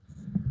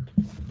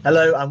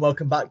Hello and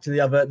welcome back to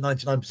the other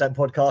 99%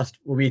 podcast,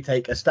 where we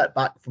take a step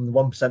back from the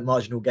 1%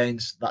 marginal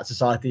gains that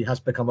society has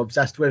become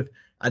obsessed with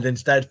and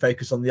instead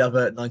focus on the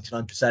other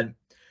 99%.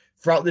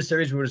 Throughout this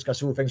series, we will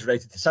discuss all things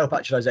related to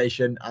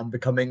self-actualization and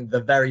becoming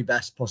the very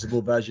best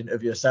possible version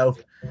of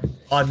yourself.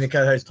 I'm the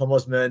co-host Tom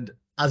Osmond,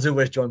 as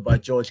always joined by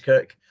George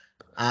Cook,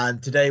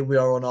 and today we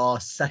are on our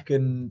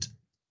second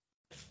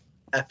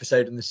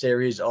episode in the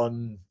series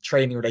on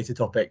training related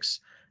topics,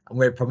 and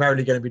we're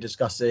primarily going to be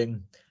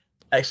discussing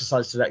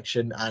exercise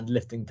selection and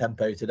lifting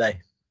tempo today.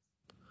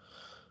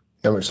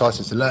 Yeah, I'm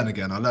excited to learn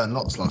again. I learned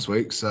lots last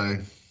week, so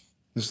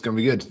this is going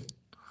to be good.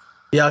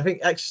 Yeah, I think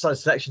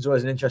exercise selection is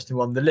always an interesting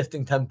one. The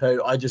lifting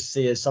tempo I just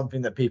see as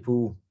something that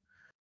people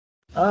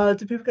do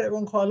people get it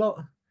wrong quite a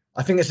lot?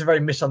 I think it's a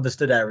very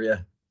misunderstood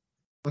area.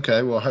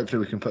 Okay, well, hopefully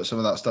we can put some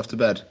of that stuff to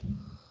bed.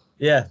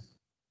 Yeah.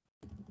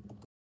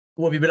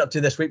 What have you been up to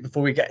this week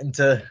before we get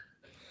into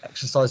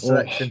exercise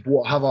selection?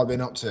 What have I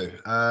been up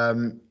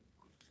to?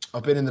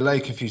 I've been in the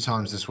lake a few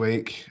times this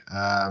week.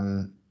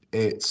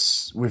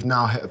 We've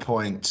now hit a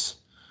point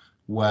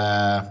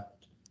where,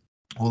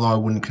 although I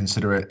wouldn't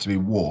consider it to be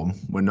warm,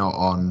 we're not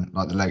on,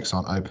 like, the lakes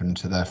aren't open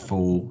to their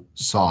full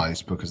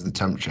size because of the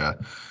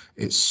temperature.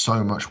 It's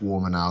so much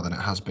warmer now than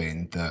it has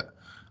been that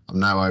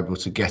I'm now able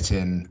to get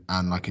in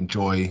and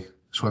enjoy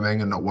swimming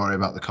and not worry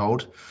about the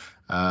cold.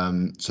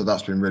 So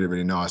that's been really,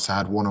 really nice. I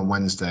had one on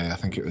Wednesday. I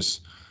think it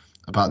was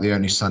about the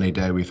only sunny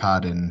day we've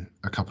had in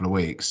a couple of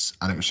weeks,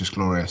 and it was just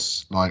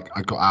glorious. I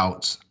got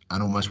out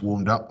and almost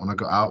warmed up when I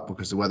got out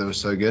because the weather was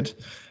so good.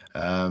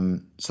 So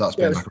that's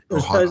been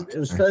it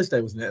was Thursday,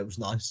 wasn't it? It was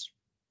nice.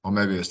 Or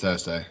maybe it was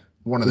Thursday.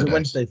 One of the days.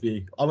 Wednesday for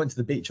you. I went to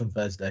the beach on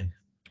Thursday.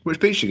 Which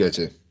beach did you go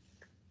to?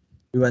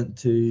 We went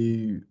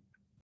to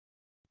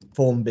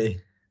Formby.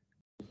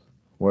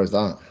 Where's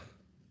that?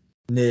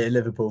 Near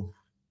Liverpool.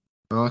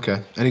 Oh,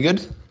 okay. Any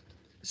good?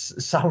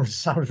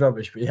 Sounds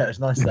rubbish, but yeah, it's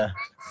nice there.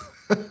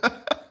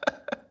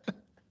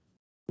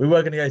 We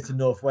were going to go to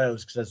North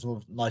Wales because there's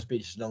some nice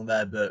beaches along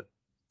there, but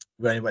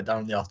we only went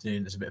down in the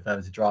afternoon. It's a bit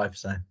further to drive,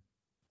 so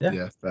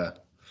yeah, fair.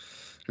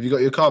 Have you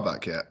got your car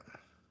back yet?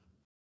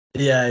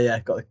 Yeah,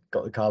 got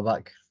the car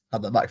back.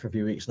 Had that back for a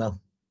few weeks now.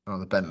 Oh,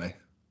 the Bentley.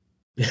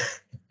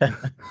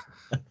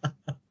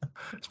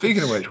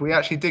 Speaking of which, we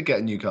actually did get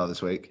a new car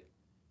this week.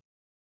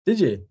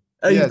 Did you?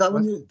 Oh, yeah, that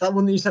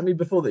one that you sent me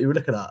before that you were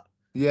looking at.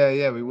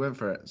 Yeah, we went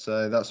for it.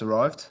 So that's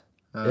arrived.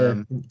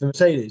 The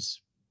Mercedes.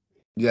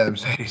 Yeah, the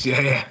Mercedes.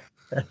 Yeah.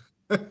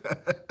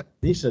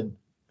 Decent.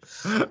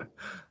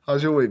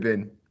 How's your week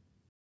been?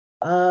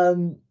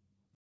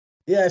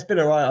 Yeah, it's been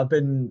alright. I've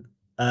been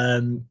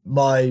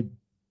my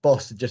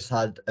boss had just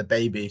had a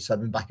baby, so I've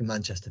been back in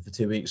Manchester for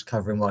 2 weeks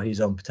covering while he's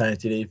on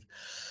paternity leave.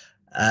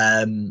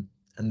 And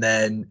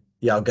then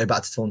I'll go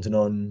back to Taunton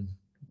on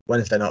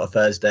Wednesday night or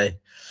Thursday.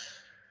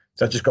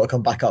 So I've just got to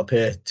come back up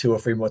here 2 or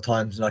 3 more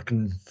times and I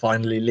can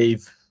finally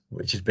leave,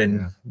 which has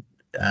been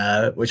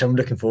which I'm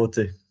looking forward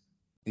to.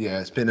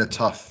 Yeah, it's been a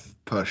tough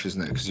push,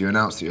 isn't it? Because you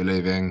announced that you're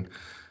leaving,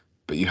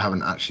 but you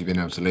haven't actually been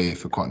able to leave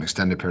for quite an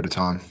extended period of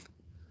time.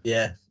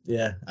 Yeah.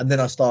 And then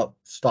I'll start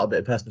a bit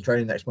of personal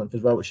training next month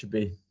as well, which should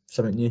be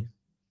something new.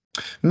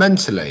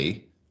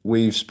 Mentally,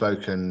 we've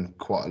spoken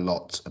quite a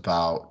lot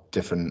about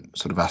different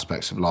sort of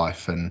aspects of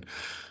life and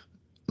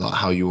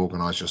how you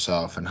organise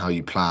yourself and how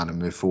you plan and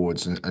move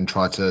forwards and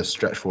try to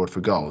stretch forward for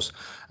goals.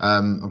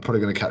 I'm probably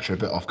going to catch you a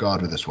bit off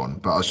guard with this one,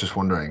 but I was just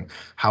wondering,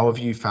 how have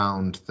you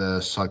found the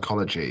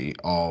psychology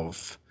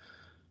of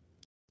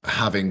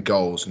having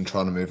goals and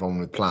trying to move on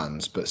with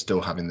plans, but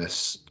still having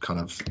this kind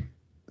of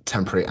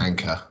temporary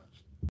anchor?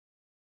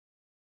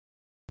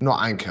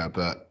 Not anchor,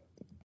 but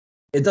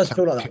it does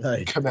feel like that,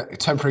 though.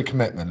 Temporary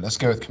commitment. Let's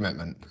go with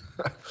commitment.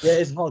 Yeah,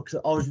 it's hard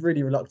because I was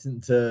really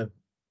reluctant to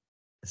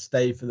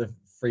stay for the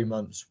 3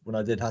 months when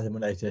I did have him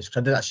on notice, because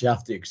I did actually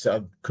have to, because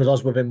I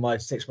was within my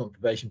 6-month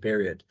probation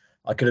period.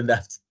 I could have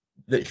left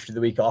literally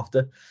the week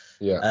after.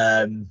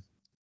 Yeah.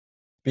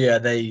 But yeah,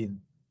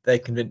 they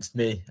convinced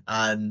me,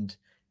 and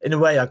in a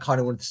way I kind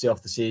of wanted to see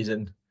off the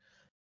season,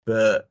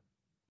 but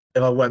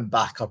if I went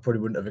back I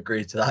probably wouldn't have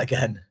agreed to that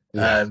again.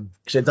 Yeah.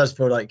 Because it does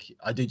feel like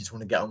I do just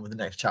want to get on with the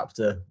next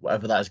chapter,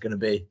 whatever that is going to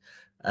be.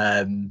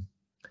 And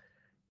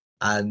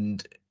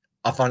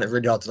I find it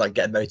really hard to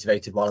get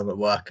motivated while I'm at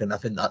work, and I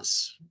think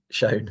that's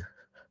shown.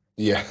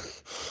 Yeah.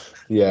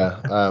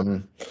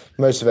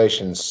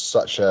 Motivation's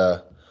such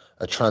a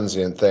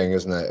transient thing,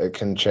 isn't it? It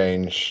can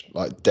change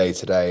day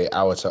to day,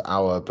 hour to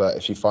hour, but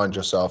if you find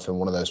yourself in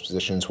one of those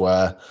positions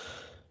where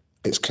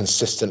it's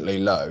consistently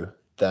low,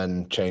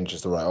 then change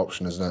is the right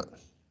option, isn't it?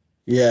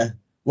 Yeah.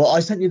 Well,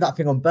 I sent you that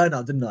thing on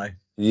burnout, didn't I?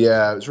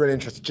 Yeah, it was really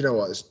interesting. Do you know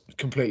what? It's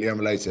completely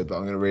unrelated, but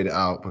I'm going to read it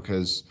out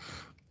because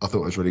I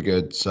thought it was really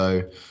good.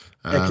 So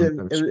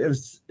it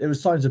was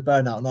signs of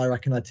burnout, and I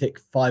reckon I tick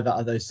 5 out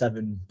of those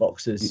 7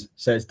 boxes.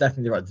 So it's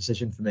definitely the right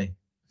decision for me.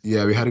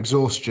 Yeah, we had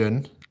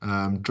exhaustion,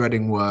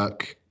 dreading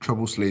work,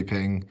 trouble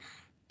sleeping,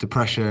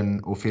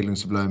 depression or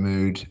feelings of low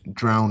mood,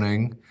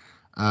 drowning,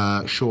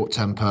 short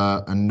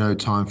temper, and no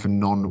time for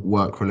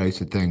non-work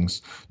related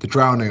things. The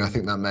drowning, I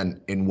think that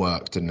meant in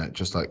work, didn't it?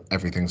 Just like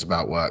everything's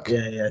about work.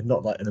 Yeah,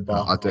 not like in a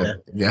bar. I do.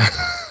 Yeah.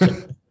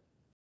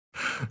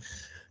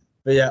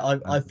 But yeah,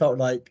 I felt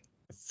like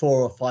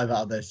 4 or 5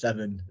 out of those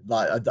 7,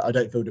 like I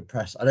don't feel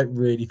depressed. I don't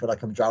really feel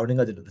like I'm drowning.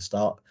 I did at the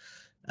start.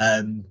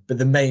 But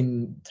the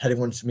main telling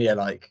ones to me are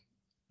like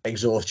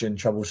exhaustion,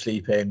 trouble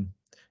sleeping,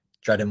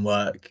 dreading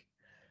work.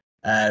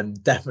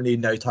 Definitely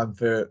no time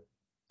for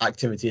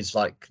activities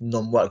like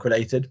non-work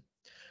related.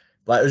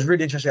 Like it was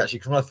really interesting actually,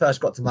 because when I first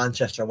got to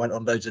Manchester, I went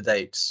on loads of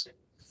dates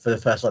for the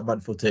first like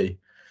month or two.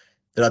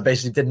 That I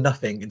basically did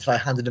nothing until I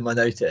handed in my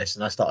notice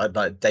and I started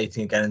like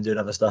dating again and doing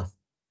other stuff.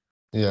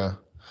 Yeah.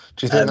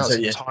 Do you think that's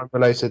Yeah. a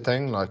time-related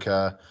thing? Like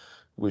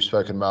we've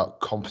spoken about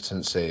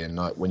competency, and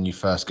like when you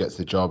first get to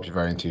the job, you're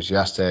very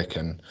enthusiastic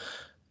and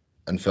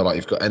feel like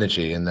you've got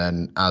energy, and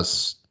then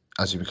as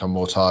you become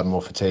more tired and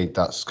more fatigued,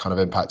 that's kind of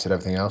impacted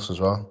everything else as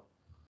well.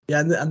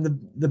 Yeah, and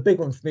the big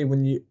one for me,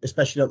 when you,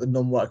 especially like the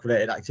non-work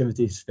related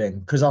activities thing,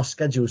 because our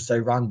schedule's so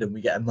random,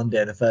 we get a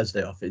Monday and a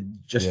Thursday off. It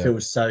just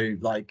feels so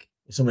like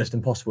it's almost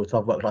impossible to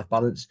have work-life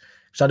balance.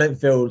 So I don't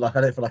feel like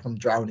I'm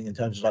drowning in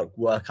terms of like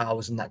work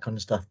hours and that kind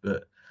of stuff,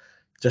 but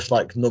just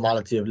like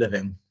normality of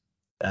living.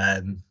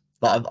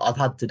 But I've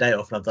had today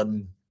off and I've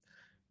done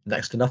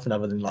next to nothing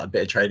other than like a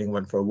bit of training,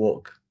 went for a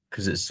walk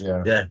because it's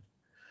I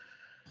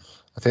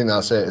think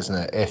that's it, isn't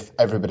it? If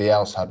everybody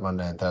else had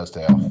Monday and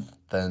Thursday off,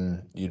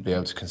 then you'd be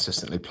able to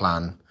consistently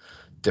plan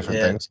different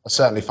things. I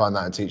certainly find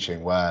that in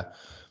teaching, where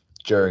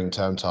during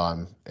term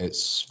time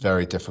it's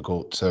very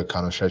difficult to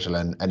kind of schedule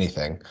in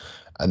anything.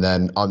 And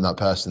then I'm that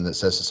person that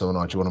says to someone,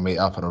 "Oh, do you want to meet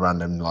up on a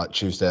random like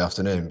Tuesday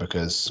afternoon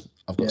because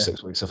I've got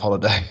 6 weeks of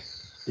holiday?"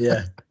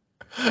 Yeah.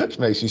 Which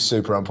makes you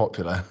super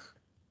unpopular.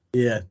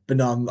 Yeah, but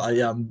no,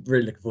 I'm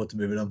really looking forward to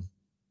moving on.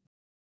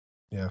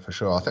 Yeah, for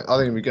sure. I think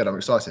it'll be good. I'm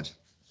excited.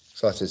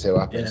 Excited to see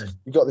what happens. Yeah.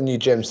 You've got the new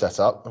gym set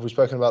up. Have we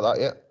spoken about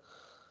that yet?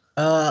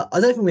 I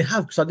don't think we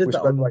have, because I did We that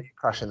spoke on. about you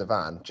crashing the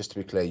van. Just to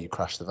be clear, you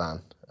crashed the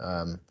van.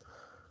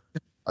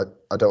 I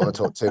don't want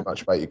to talk too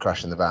much about you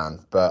crashing the van,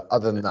 but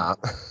other than that,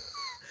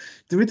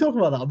 Did we talk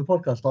about that on the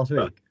podcast last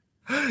week?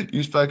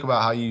 you spoke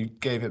about how you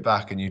gave it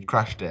back and you'd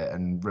crashed it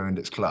and ruined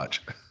its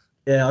clutch.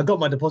 Yeah, I got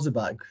my deposit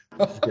back,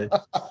 which is good.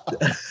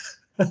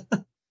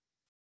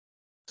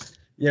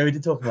 Yeah, we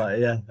did talk about it.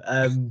 Yeah,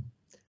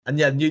 and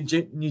yeah, new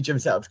gym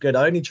setup's good.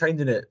 I only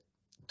trained in it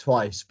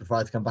twice before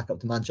I had to come back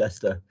up to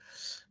Manchester.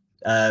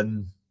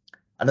 And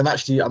I'm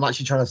actually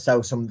trying to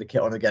sell some of the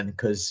kit on again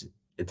because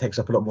it takes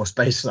up a lot more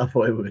space than I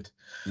thought it would.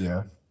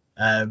 Yeah.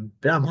 But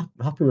yeah, I'm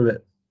happy with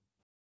it.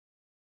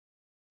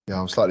 Yeah,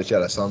 I'm slightly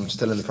jealous. I'm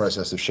still in the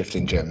process of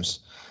shifting gyms.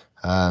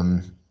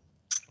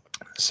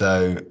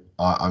 So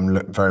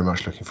I'm very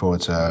much looking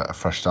forward to a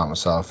fresh start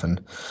myself.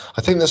 And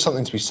I think there's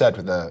something to be said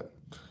with a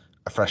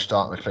fresh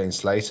start and a clean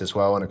slate as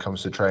well when it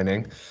comes to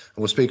training. And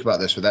we'll speak about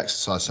this with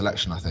exercise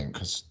selection, I think,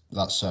 because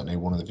that's certainly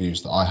one of the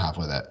views that I have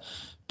with it.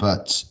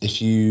 But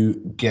if you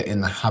get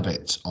in the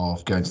habit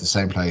of going to the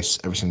same place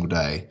every single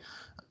day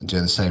and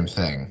doing the same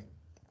thing,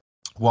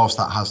 whilst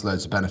that has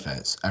loads of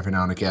benefits, every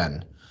now and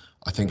again,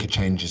 I think a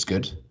change is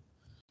good.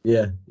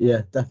 Yeah,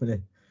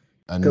 definitely.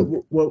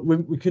 And well,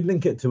 we could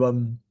link it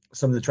to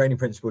some of the training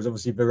principles.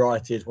 Obviously,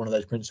 variety is one of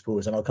those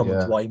principles, and I'll come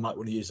on to why you might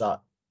want to use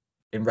that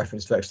in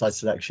reference to exercise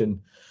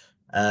selection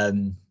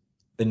in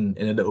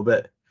a little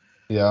bit.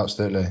 Yeah,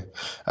 absolutely.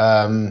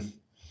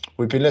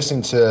 We've been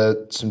listening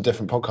to some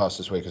different podcasts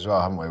this week as well,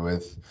 haven't we?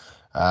 With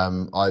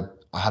I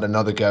had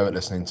another go at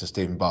listening to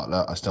Stephen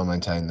Bartlett. I still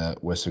maintain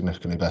that we're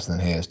significantly better than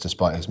he is,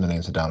 despite his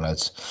millions of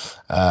downloads.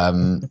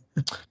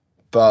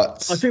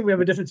 But I think we have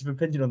a difference of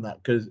opinion on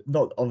that, because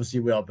not obviously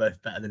we are both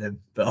better than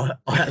him, but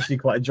I actually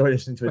quite enjoy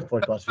listening to his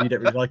podcast. You don't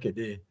really like it,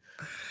 do you?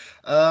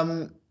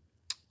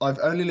 I've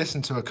only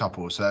listened to a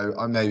couple, so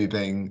I may be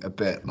being a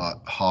bit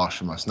like harsh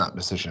in my snap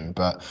decision.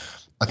 But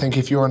I think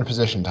if you're in a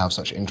position to have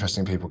such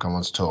interesting people come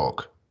on to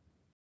talk,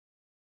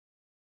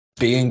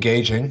 be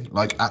engaging,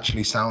 like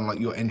actually sound like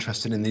you're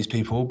interested in these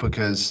people,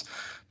 because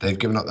they've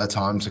given up their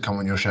time to come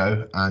on your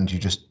show and you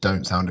just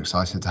don't sound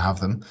excited to have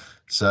them.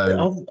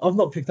 So I've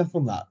not picked up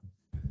on that.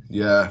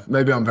 Yeah,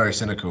 maybe I'm very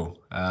cynical,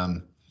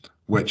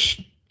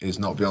 which is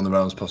not beyond the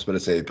realms of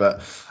possibility.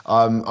 But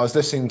I was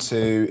listening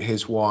to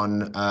his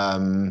one,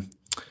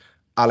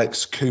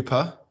 Alex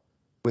Cooper,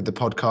 with the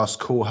podcast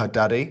Call Her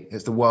Daddy.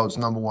 It's the world's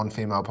 #1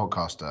 female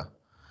podcaster.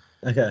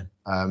 Okay.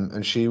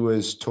 And she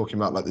was talking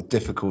about like the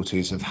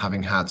difficulties of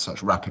having had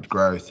such rapid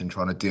growth and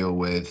trying to deal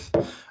with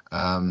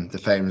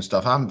the fame and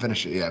stuff. I haven't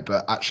finished it yet,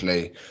 but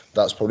actually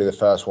that's probably the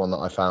first one that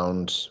I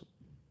found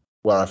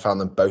where I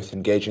found them both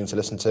engaging to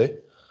listen to.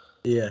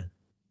 Yeah.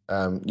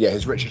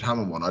 His Richard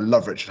Hammond one. I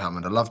love Richard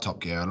Hammond. I love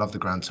Top Gear. I love the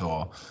Grand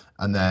Tour.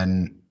 And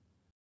then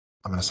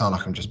I'm going to sound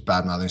like I'm just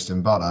bad mouthing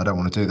Stephen Bartlett. I don't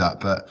want to do that,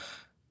 but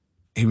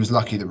he was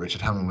lucky that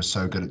Richard Hammond was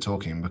so good at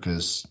talking,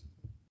 because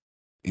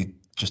he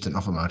just didn't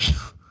offer much.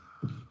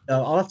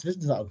 I'll have to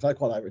listen to that because I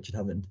quite like Richard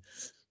Hammond.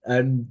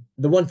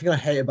 The one thing I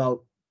hate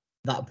about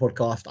that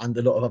podcast and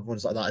a lot of other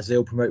ones like that is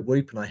they'll promote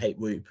Whoop, and I hate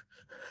Whoop.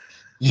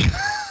 Yeah.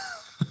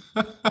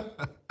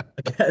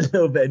 I get a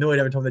little bit annoyed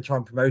every time they try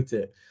and promote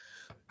it.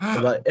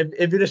 But like,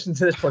 if you listen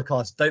to this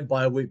podcast, don't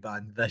buy a Whoop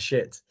band. They're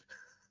shit.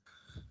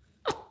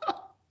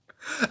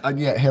 And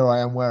yet here I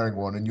am wearing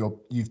one, and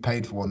you've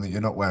paid for one that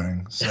you're not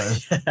wearing. So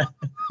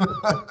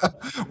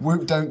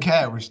Whoop don't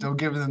care. We're still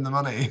giving them the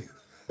money.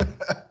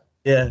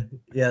 Yeah,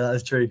 that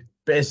is true.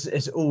 But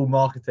it's all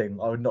marketing.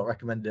 I would not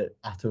recommend it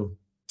at all.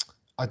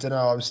 I don't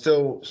know. I'm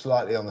still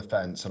slightly on the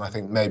fence, and I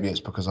think maybe it's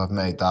because I've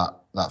made that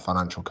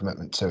financial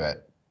commitment to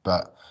it.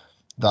 But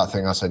that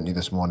thing I sent you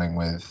this morning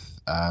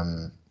with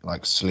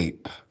like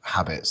sleep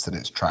habits that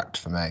it's tracked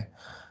for me.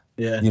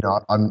 Yeah. You know,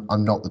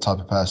 I'm not the type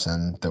of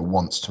person that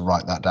wants to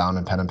write that down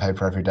in pen and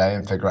paper every day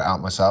and figure it out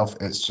myself.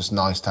 It's just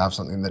nice to have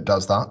something that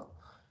does that.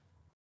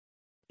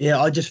 Yeah,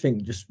 I just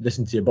think just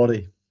listen to your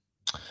body.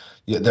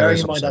 Yeah, there Bearing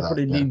is in mind, also I that.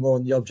 probably Yeah. lean more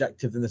on the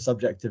objective than the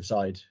subjective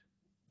side.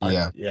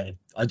 Yeah.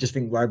 I just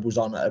think wearables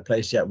aren't at a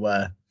place yet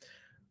where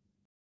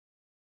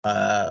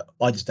I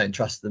just don't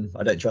trust them.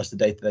 I don't trust the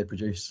data they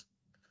produce.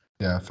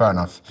 Yeah, fair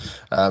enough.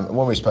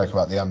 When we spoke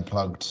about the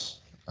unplugged,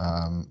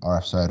 our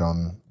episode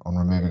on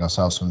removing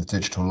ourselves from the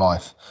digital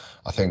life,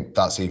 I think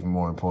that's even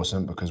more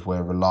important because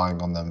we're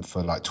relying on them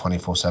for like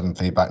 24/7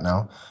 feedback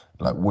now.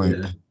 Like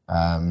Whoop,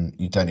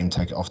 you don't even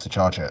take it off to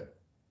charge it,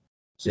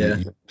 so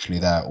you're actually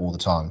there all the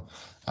time.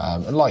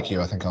 And like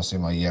you, I think I'll see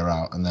my year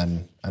out, and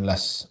then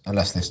unless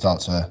they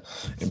start to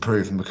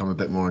improve and become a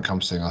bit more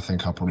encompassing, I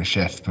think I'll probably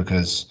shift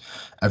because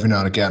every now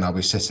and again I'll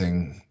be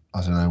sitting,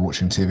 I don't know,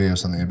 watching TV or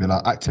something, and be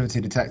like,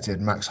 activity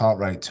detected, max heart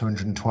rate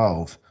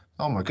 212.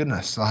 Oh my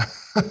goodness,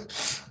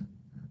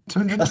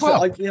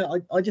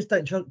 212. I just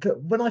don't trust.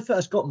 When I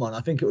first got mine,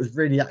 I think it was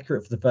really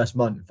accurate for the first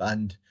month,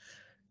 and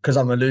because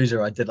I'm a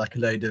loser, I did like a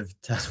load of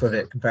tests with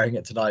it, comparing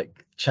it to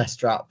like chest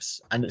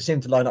straps, and it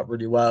seemed to line up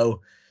really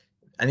well.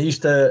 And I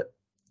used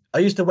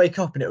to wake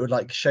up and it would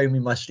like show me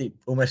my sleep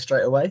almost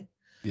straight away.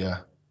 Yeah.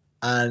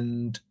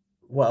 And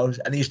what else?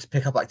 And it used to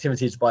pick up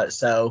activities by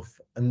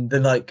itself. And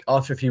then like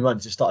after a few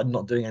months, it started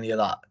not doing any of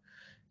that.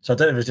 So I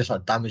don't know if it was just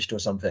like damaged or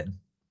something.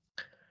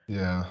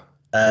 Yeah.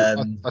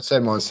 I'd say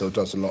mine still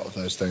does a lot of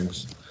those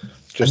things.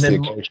 Just the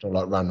occasional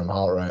like random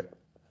heart rate.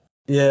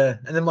 Yeah,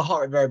 and then my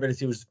heart rate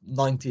variability was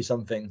 90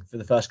 something for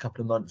the first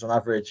couple of months on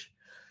average,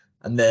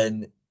 and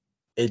then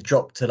it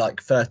dropped to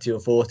like 30 or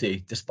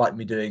 40, despite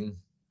me doing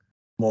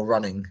more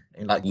running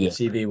in like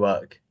CV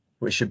work,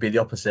 which should be the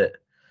opposite.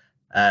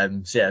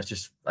 So yeah, I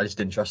just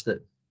didn't trust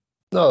it.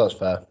 No, that's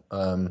fair.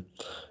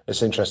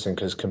 It's interesting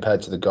because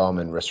compared to the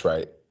Garmin wrist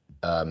rate,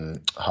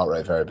 heart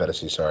rate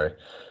variability, sorry,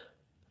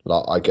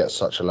 like I get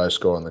such a low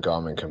score on the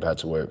Garmin compared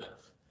to Whoop.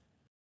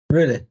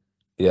 Really?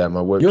 Yeah,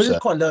 my Whoop. Yours is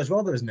quite low as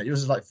well, though, isn't it?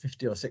 Yours is like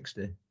 50 or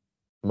 60.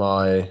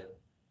 My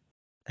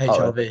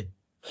HRV.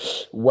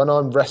 When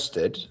I'm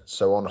rested,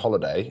 so on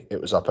holiday,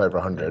 it was up over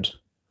 100.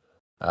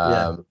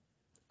 And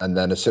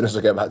then as soon as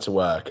I get back to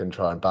work and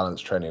try and balance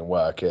training and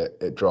work,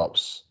 it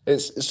drops.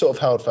 It's sort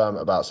of held firm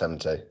at about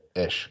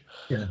 70-ish.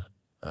 Yeah.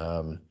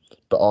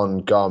 But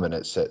on Garmin,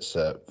 it sits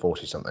at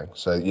 40 something.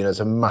 So, you know, there's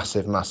a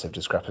massive, massive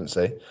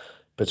discrepancy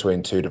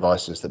between two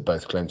devices that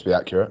both claim to be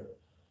accurate.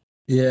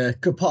 Yeah,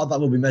 good part of that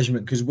will be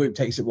measurement because Whoop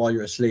takes it while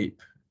you're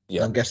asleep.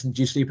 Yeah. I'm guessing,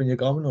 do you sleep in your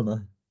Garmin or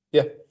no?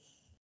 Yeah.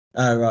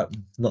 Oh, right.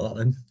 Not that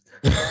then.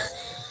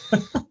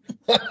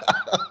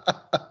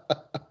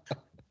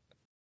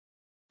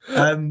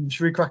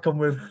 Should we crack on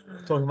with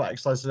talking about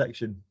exercise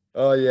selection?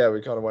 Oh, yeah,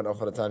 we kind of went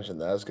off on a tangent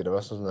there. That's good of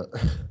us, wasn't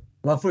it?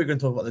 Well, I thought you were going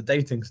to talk about the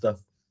dating stuff.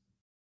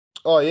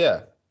 Oh,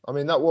 yeah. I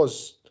mean, that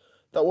was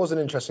an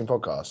interesting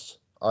podcast.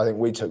 I think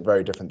we took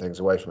very different things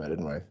away from it,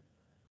 didn't we?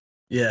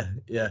 Yeah.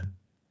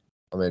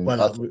 I mean,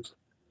 well,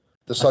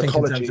 the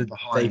psychology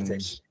behind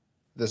dating.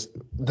 This.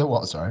 The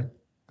what? Sorry.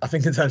 I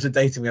think in terms of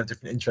dating, we have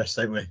different interests,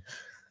 don't we?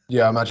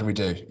 Yeah, I imagine we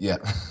do. Yeah.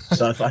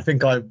 So I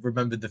think I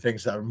remembered the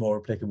things that are more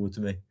applicable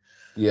to me.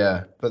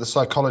 Yeah, but the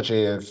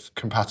psychology of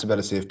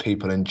compatibility of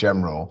people in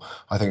general,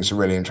 I think it's a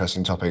really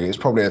interesting topic. It's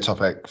probably a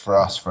topic for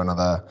us for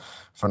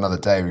another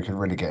day. We could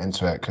really get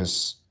into it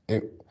because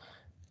there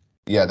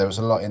was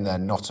a lot in there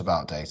not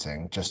about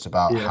dating, just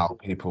about how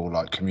people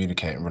like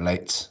communicate and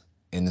relate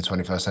in the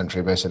 21st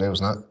century, basically,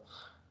 wasn't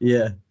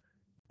it?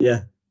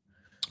 Yeah.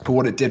 But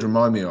what it did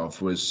remind me of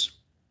was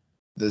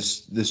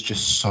there's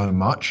just so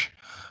much,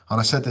 and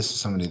I said this to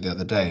somebody the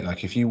other day.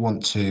 Like, if you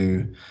want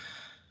to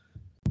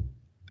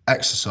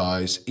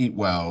exercise, eat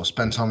well,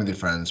 spend time with your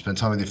friends, spend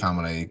time with your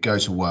family, go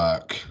to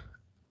work,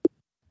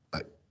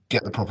 like,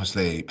 get the proper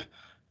sleep,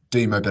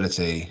 do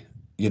mobility,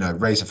 you know,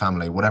 raise a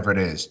family, whatever it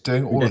is,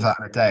 doing all of that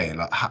in a day,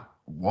 like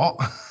what?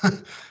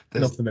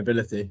 Not the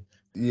mobility.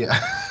 Yeah.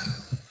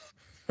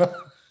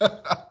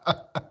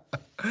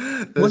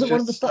 Wasn't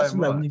one of the stats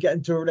when you get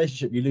into a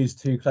relationship, you lose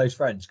two close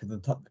friends because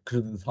of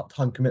the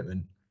time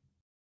commitment?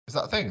 Is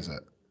that a thing, is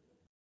it?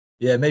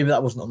 Yeah, maybe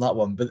that wasn't on that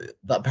one, but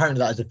apparently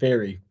that is a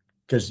theory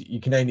because you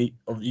can only,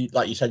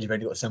 like you said, you've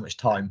only got so much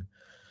time.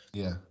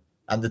 Yeah.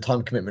 And the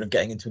time commitment of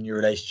getting into a new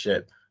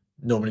relationship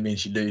normally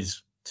means you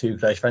lose two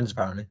close friends,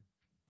 apparently.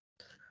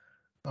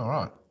 All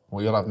right.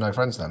 Well, you'll have no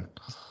friends then.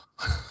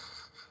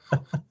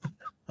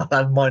 I'll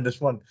have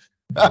 -1.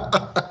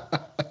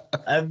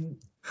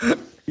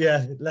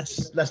 Yeah,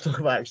 let's talk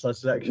about exercise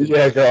selection.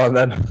 Yeah, go on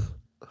then.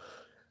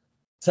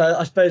 So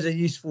I suppose a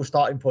useful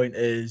starting point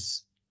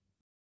is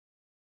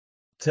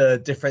to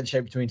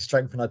differentiate between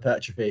strength and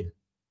hypertrophy.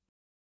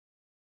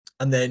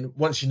 And then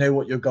once you know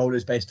what your goal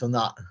is based on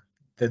that,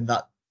 then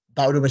that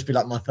would almost be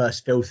like my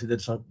first filter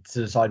to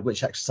decide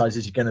which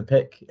exercises you're going to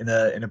pick in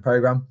a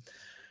program.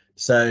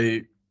 So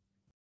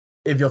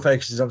if your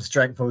focus is on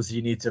strength, obviously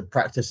you need to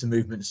practice the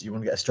movements that you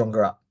want to get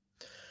stronger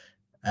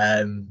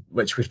at,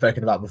 which we've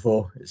spoken about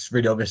before. It's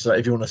really obvious that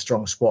if you want a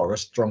strong squat or a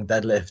strong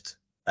deadlift,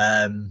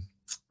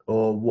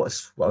 or what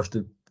else,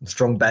 the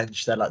strong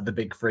bench, they're like the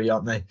big three,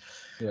 aren't they?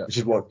 Yeah. Which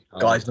is what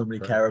guys normally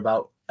care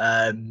about.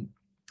 Then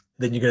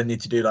you're going to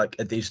need to do like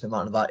a decent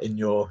amount of that in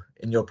your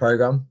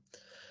program.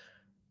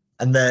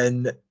 And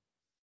then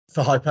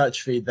for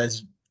hypertrophy,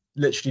 there's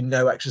literally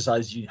no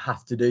exercise you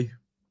have to do.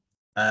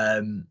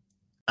 And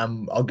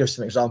I'll give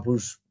some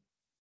examples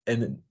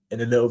in a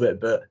little bit,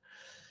 but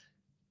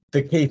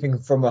the key thing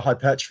from a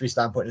hypertrophy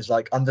standpoint is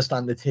like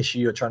understand the tissue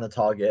you're trying to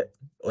target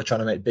or trying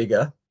to make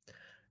bigger.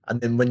 And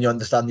then when you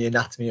understand the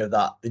anatomy of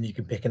that, then you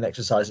can pick an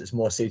exercise that's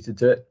more suited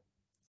to it.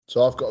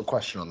 So I've got a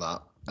question on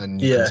that,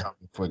 and you can tell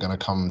me if we're going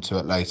to come to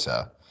it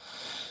later.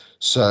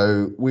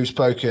 So we've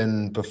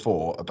spoken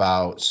before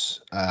about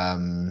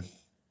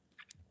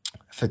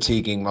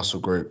fatiguing muscle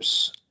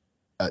groups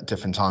at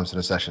different times in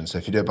a session. So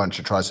if you do a bunch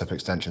of tricep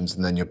extensions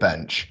and then your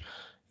bench,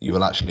 you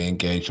will actually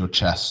engage your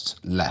chest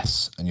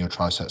less and your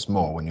triceps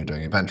more when you're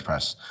doing a bench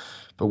press.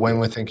 But when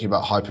we're thinking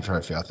about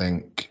hypertrophy, I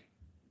think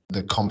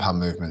the compound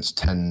movements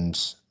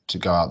tend to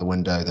go out the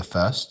window the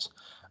first,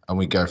 and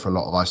we go for a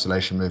lot of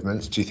isolation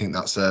movements. Do you think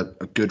that's a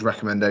good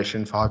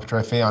recommendation for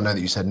hypertrophy? I know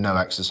that you said no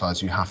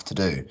exercise you have to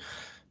do,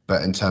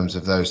 but in terms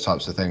of those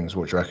types of things,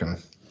 what do you reckon?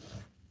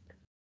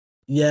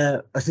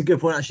 Yeah, that's a good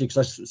point actually,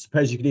 because I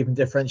suppose you could even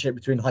differentiate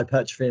between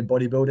hypertrophy and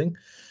bodybuilding.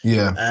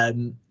 Yeah.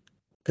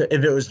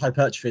 If it was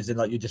hypertrophy, as in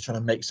like you're just trying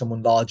to make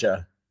someone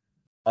larger,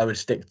 I would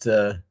stick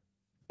to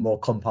more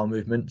compound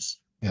movements.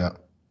 Yeah.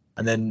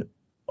 And then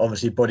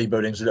obviously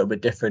bodybuilding is a little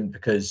bit different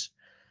because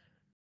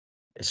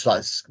it's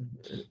like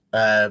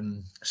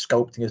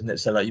sculpting, isn't it?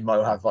 So like you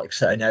might have like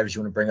certain areas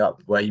you want to bring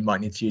up where you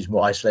might need to use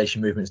more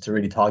isolation movements to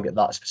really target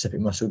that specific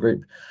muscle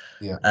group.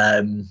 Yeah.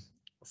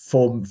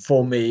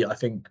 For me, I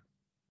think,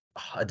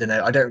 I don't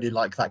know, I don't really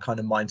like that kind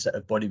of mindset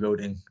of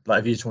bodybuilding.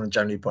 Like if you just want to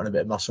generally put on a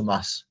bit of muscle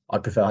mass, I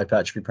prefer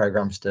hypertrophy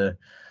programs to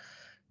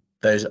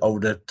those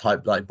older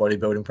type like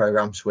bodybuilding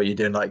programs where you're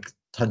doing like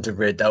tons of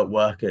rear delt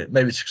work.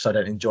 Maybe it's because I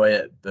don't enjoy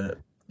it, but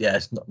yeah,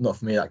 it's not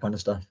for me, that kind of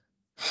stuff.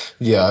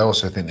 Yeah, I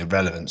also think the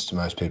relevance to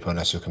most people,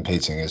 unless you're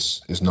competing,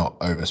 is not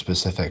over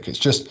specific. It's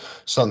just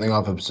something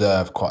I've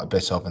observed quite a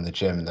bit of in the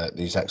gym, that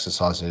these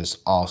exercises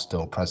are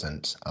still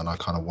present, and I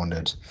kind of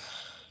wondered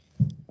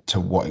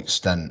to what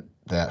extent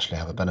they actually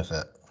have a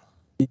benefit.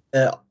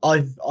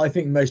 I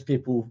think most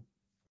people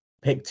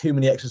pick too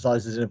many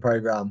exercises in a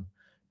program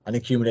and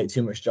accumulate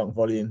too much junk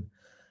volume.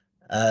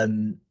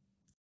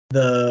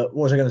 What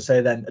was I going to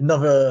say then?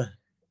 Another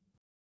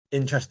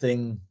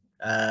interesting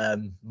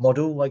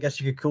model, I guess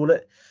you could call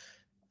it.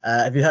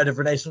 Have you heard of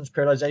Renaissance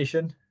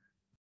periodization?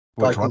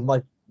 Which one?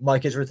 Called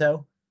Mike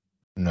Israetel.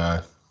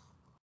 No.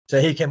 So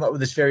he came up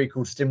with this theory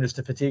called stimulus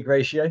to fatigue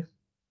ratio.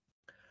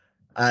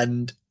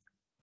 And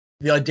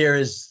the idea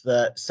is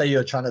that, say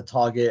you're trying to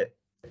target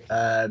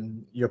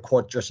your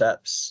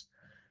quadriceps.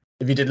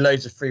 If you did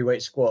loads of free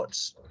weight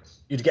squats,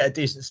 you'd get a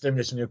decent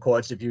stimulus in your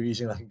quads if you were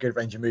using like a good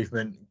range of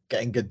movement,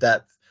 getting good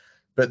depth,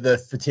 but the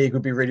fatigue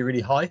would be really,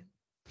 really high.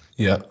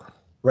 Yeah.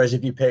 Whereas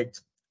if you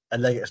picked a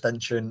leg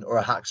extension or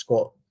a hack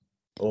squat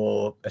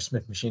or a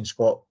Smith machine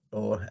squat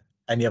or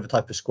any other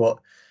type of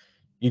squat,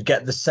 you'd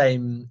get the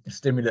same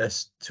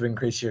stimulus to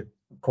increase your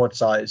quad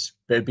size,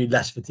 but it'd be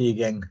less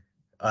fatiguing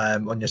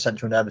on your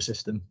central nervous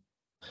system.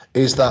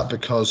 Is that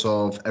because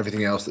of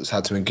everything else that's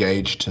had to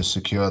engage to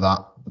secure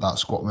that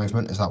squat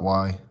movement? Is that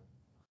why?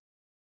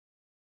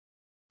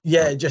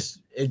 Yeah, it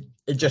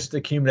just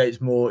accumulates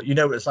more. You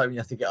know what it's like when you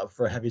have to get up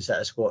for a heavy set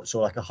of squats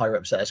or like a high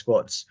rep set of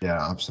squats.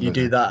 Yeah,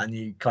 absolutely. You do that and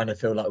you kind of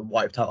feel like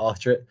wiped out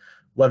after it.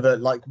 Whether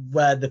like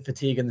where the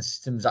fatigue in the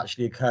system is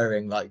actually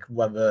occurring, like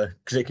whether,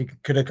 because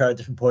it could occur at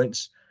different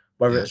points,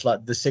 whether it's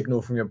like the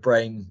signal from your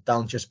brain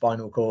down to your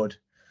spinal cord,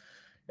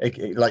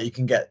 like you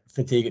can get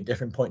fatigue at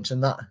different points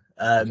in that.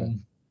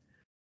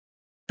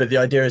 But the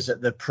idea is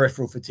that the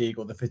peripheral fatigue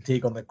or the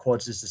fatigue on the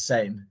quads is the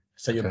same.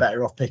 So you're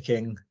better off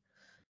picking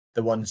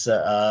the ones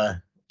that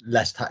are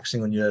less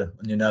taxing on your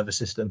nervous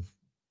system.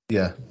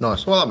 Yeah,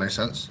 nice. Well, that makes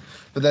sense.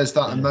 But there's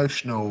that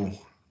emotional,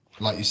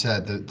 like you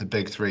said, the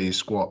big three: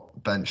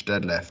 squat, bench,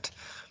 deadlift.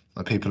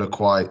 Like people are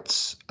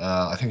quite,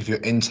 I think if you're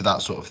into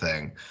that sort of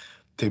thing,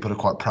 people are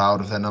quite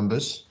proud of their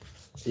numbers.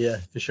 Yeah,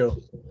 for sure.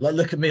 Like,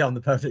 look at me, I'm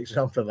the perfect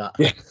example of that.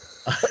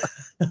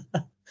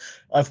 Yeah.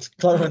 I've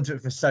clung onto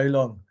it for so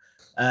long.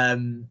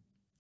 And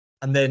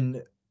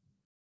then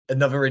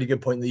another really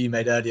good point that you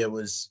made earlier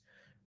was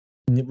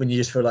when you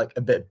just feel like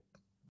a bit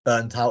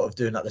burnt out of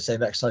doing like the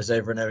same exercise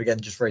over and over again,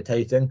 just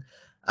rotating.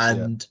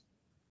 And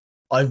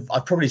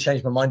I've probably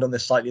changed my mind on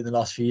this slightly in the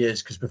last few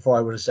years, because before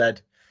I would have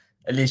said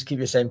at least keep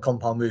your same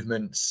compound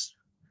movements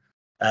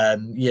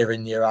year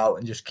in, year out,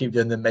 and just keep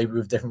doing them maybe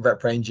with different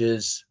rep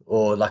ranges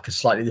or like a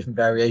slightly different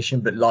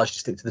variation, but largely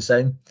stick to the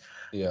same.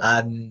 Yeah.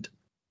 And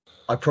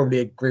I probably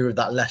agree with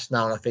that less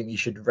now, and I think you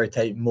should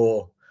rotate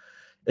more,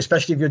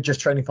 especially if you're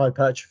just training for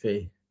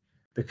hypertrophy,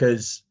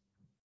 because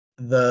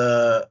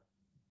the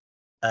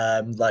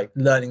like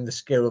learning the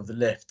skill of the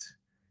lift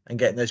and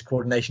getting those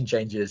coordination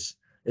changes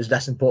is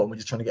less important. We're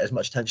just trying to get as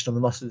much attention on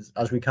the muscles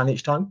as we can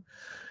each time.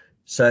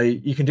 So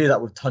you can do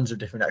that with tons of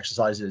different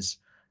exercises,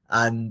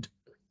 and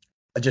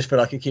I just feel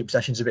like it keeps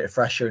sessions a bit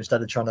fresher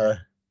instead of trying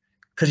to,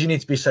 because you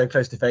need to be so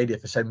close to failure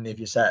for so many of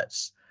your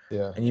sets.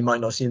 Yeah. And you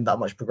might not see that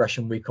much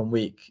progression week on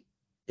week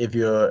if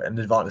you're an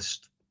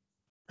advanced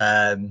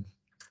in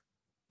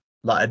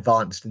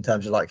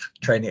terms of like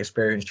training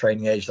experience,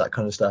 training age, that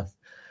kind of stuff.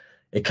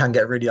 It can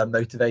get really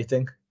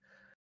unmotivating,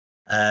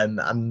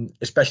 and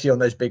especially on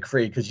those big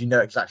three, because you know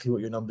exactly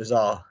what your numbers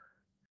are.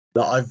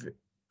 But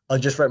I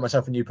just wrote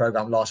myself a new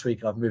program last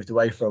week, and I've moved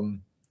away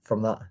from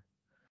that.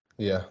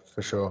 Yeah,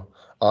 for sure.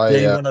 The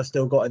only one I've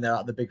still got in there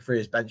at the big three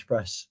is bench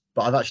press,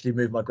 but I've actually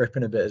moved my grip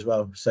in a bit as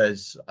well, so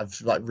I've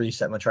like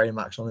reset my training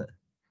max on it.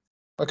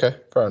 Okay,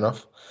 fair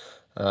enough.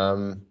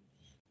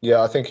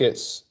 Yeah, I think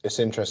it's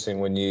interesting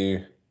when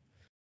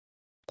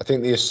I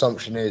think the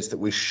assumption is that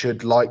we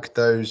should like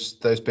those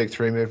big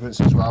three movements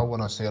as well.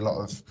 When I see a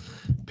lot of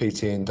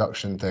PT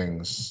induction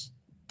things,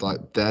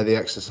 like they're the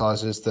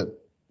exercises that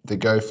they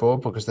go for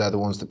because they're the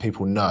ones that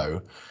people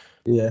know.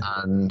 Yeah.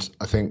 And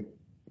I think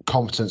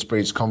competence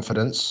breeds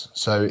confidence.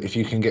 So if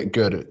you can get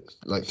good at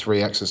like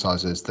 3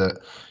 exercises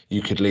that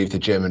you could leave the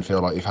gym and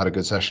feel like you've had a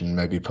good session,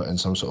 maybe put in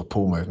some sort of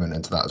pull movement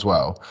into that as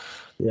well.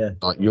 Yeah.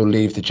 Like you'll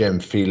leave the gym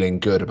feeling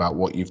good about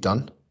what you've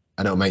done,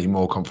 and it'll make you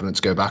more confident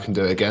to go back and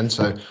do it again.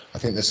 So I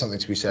think there's something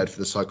to be said for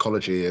the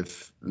psychology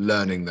of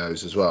learning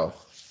those as well.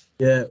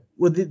 Yeah.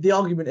 Well, the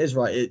argument is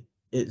right.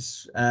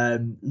 It's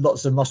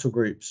lots of muscle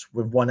groups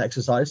with one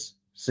exercise.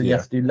 So you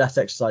have to do less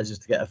exercises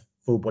to get a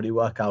full body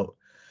workout.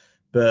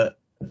 But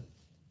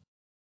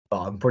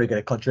I'm probably going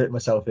to contradict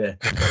myself here.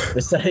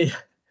 But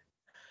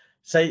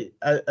say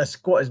a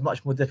squat is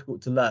much more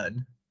difficult to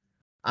learn.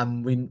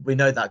 And we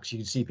know that because you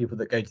can see people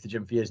that go to the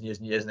gym for years and years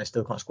and years and they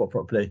still can't squat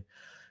properly.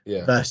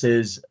 Yeah.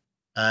 Versus,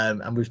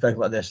 and we've spoken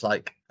about this,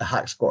 like a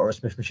hack squat or a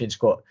Smith machine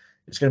squat.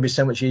 It's going to be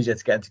so much easier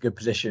to get into good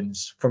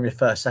positions from your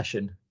first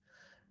session.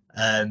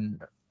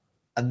 And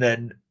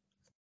then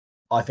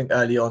I think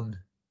early on,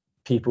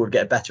 people would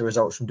get better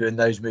results from doing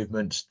those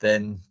movements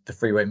than the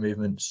free weight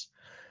movements.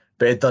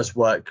 But it does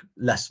work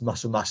less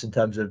muscle mass in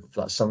terms of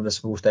like some of the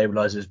small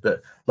stabilizers.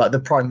 But like the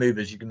prime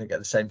movers, you're going to get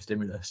the same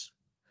stimulus.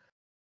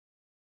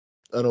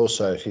 And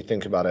also, if you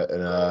think about it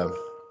in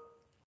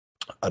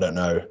I don't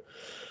know,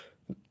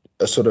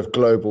 a sort of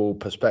global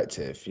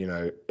perspective, you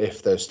know,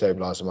 if those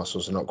stabilizer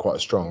muscles are not quite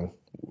as strong,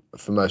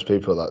 for most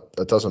people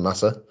that doesn't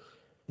matter.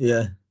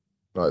 Yeah.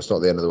 Like, it's not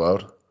the end of the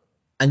world.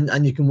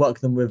 And you can work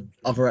them with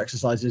other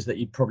exercises that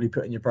you'd probably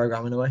put in your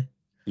program in a way.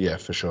 Yeah,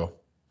 for sure.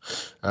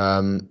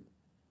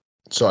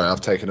 Sorry,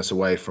 I've taken us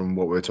away from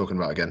what we were talking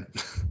about again.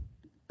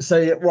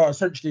 So, well,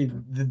 essentially,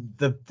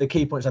 the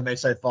key points I made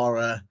so far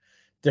are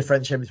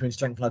differentiating between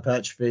strength and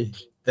hypertrophy.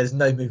 There's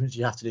no movements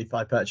you have to do for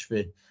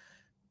hypertrophy.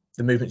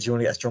 The movements you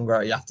want to get stronger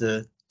at, you have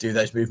to do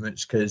those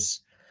movements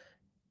because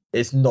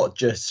it's not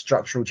just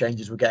structural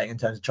changes we're getting in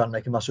terms of trying to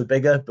make a muscle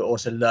bigger, but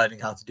also learning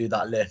how to do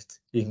that lift.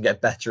 You can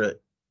get better at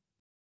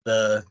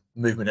the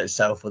movement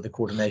itself or the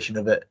coordination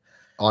of it.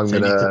 You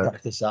need to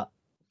practice that.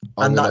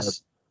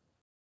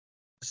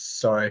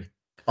 Sorry.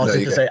 I was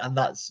going to say, and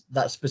that's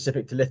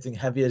specific to lifting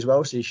heavy as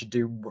well. So you should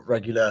do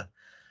regular,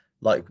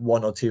 like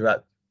 1 or 2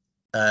 rep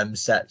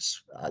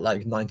sets at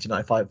like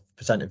 90-95%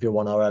 of your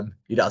 1RM.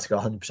 You don't have to go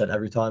 100%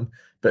 every time,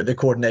 but the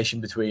coordination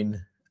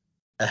between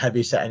a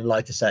heavy set and a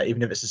lighter set,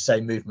 even if it's the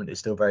same movement, is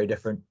still very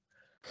different.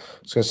 I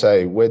was going to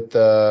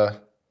say,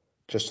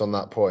 just on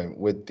that point,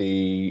 with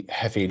the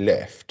heavy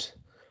lift,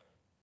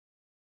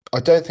 I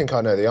don't think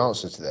I know the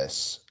answer to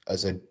this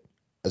as a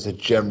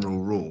general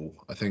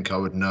rule. I think I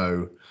would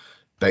know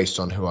based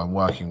on who I'm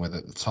working with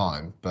at the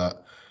time.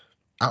 But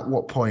at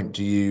what point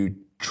do you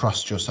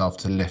trust yourself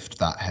to lift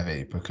that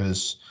heavy?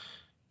 Because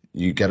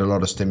you get a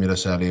lot of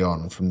stimulus early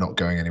on from not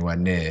going anywhere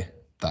near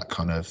that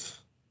kind of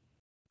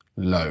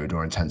load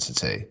or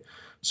intensity.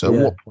 So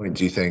at what point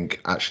do you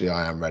think, actually,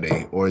 I am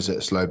ready? Or is it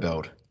a slow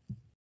build?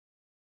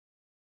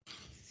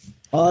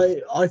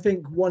 I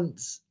think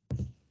once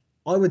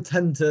I would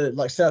tend to,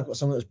 like, say I've got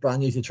someone that's brand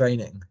new to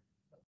training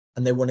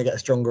and they want to get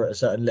stronger at a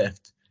certain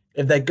lift.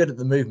 If they're good at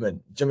the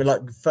movement, do you know what I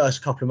mean? Like the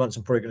first couple of months,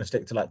 I'm probably going to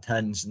stick to like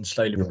 10s and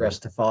slowly progress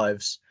to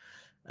 5s.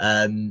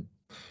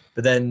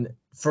 But then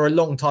for a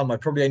long time, I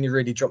probably only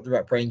really drop the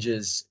rep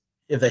ranges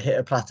if they hit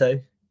a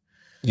plateau.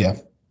 Yeah.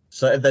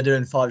 So if they're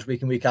doing 5s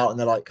week in, week out, and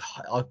they're like,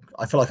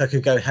 I feel like I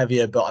could go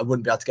heavier, but I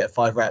wouldn't be able to get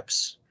 5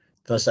 reps.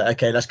 So I say,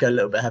 okay, let's go a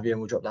little bit heavier and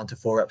we'll drop down to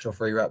 4 reps or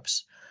 3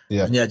 reps.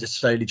 Yeah. And just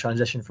slowly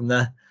transition from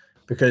there.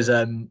 Because,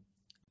 like,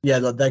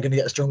 they're going to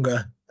get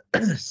stronger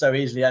so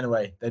easily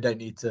anyway. They don't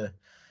need to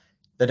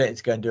they don't need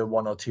to go and do a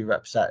 1 or 2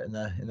 rep set in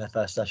their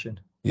first session.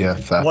 Yeah,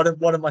 fair.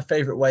 One of my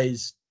favorite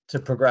ways to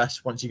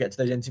progress once you get to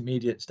those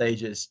intermediate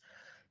stages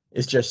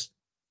is just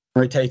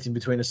rotating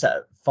between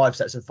 5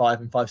 sets of 5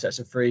 and 5 sets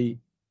of 3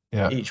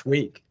 each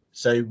week.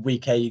 So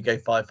week A, you go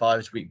 5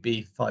 5s, week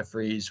B, 5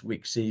 3s,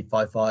 week C,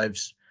 5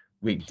 5s,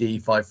 week D,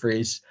 5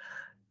 3s.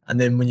 And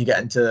then when you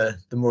get into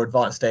the more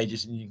advanced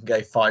stages, and you can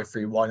go 5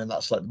 3 1, and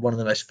that's like one of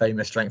the most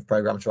famous strength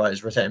programs, right?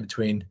 Is rotating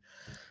between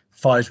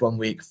 5s 1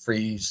 week,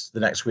 3s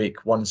the next week,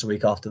 1s a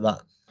week after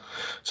that.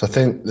 So I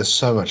think there's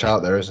so much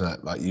out there, isn't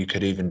it? Like you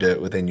could even do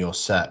it within your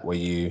set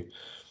we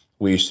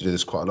used to do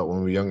this quite a lot when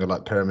we were younger,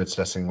 like pyramid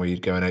setting where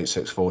you'd go in 8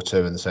 6 4 2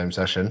 in the same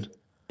session.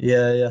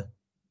 Yeah.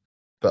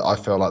 But I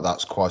feel like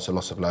that's quite a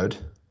lot of load.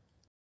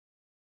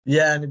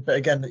 Yeah, but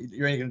again,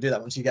 you're only going to do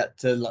that once you get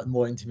to like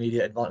more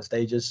intermediate advanced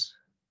stages.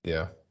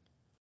 Yeah.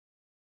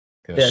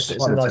 It's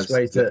a nice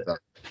way to.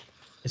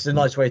 It's a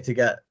nice way to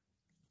get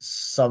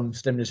some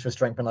stimulus for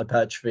strength and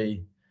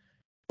hypertrophy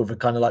with a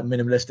kind of like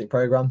minimalistic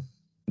program.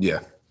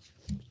 Yeah.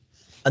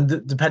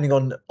 And depending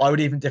on, I would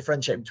even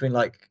differentiate between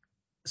like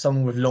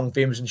someone with long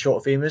femurs and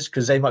short femurs,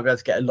 because they might be able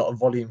to get a lot of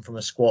volume from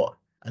a squat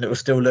and it will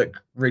still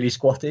look really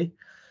squatty.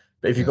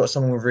 But if you've got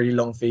someone with really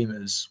long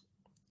femurs,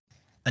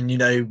 and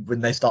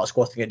when they start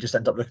squatting, it just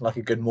ends up looking like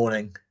a good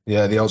morning.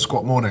 Yeah, the old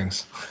squat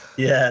mornings.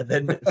 Yeah,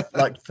 then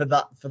like for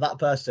that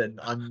person,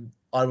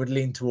 I would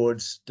lean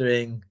towards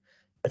doing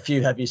a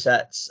few heavy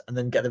sets and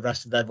then get the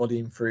rest of their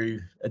volume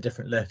through a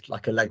different lift,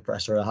 like a leg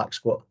press or a hack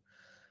squat.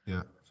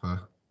 Yeah,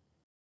 fair.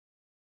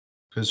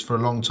 Because for a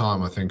long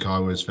time, I think I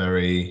was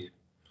very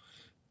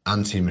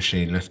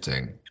anti-machine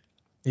lifting.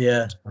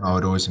 Yeah. And I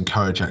would always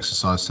encourage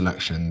exercise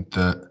selection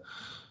that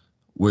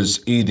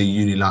was either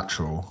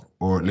unilateral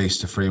or at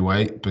least a free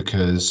weight,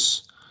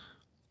 because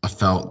I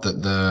felt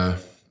that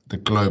the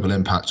global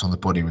impact on the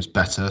body was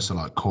better. So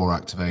like core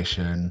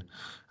activation,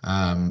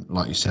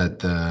 like you said,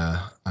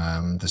 the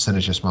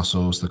synergist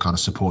muscles, the kind of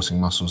supporting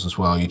muscles as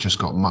well. You just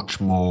got much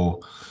more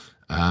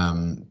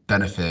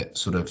benefit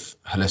sort of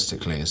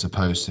holistically as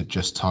opposed to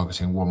just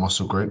targeting one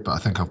muscle group. But I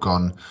think I've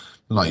gone,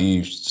 like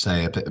you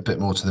say, a bit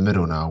more to the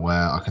middle now,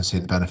 where I can see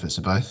the benefits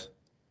of both.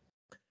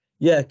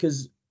 Yeah,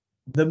 because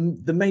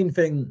the main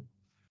thing,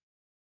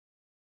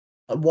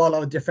 while I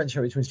would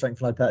differentiate between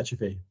strength and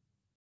hypertrophy,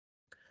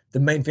 the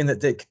main thing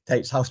that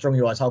dictates how strong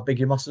you are is how big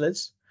your muscle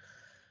is.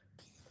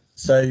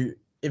 So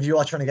if you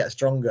are trying to get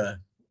stronger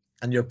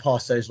and you're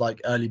past those like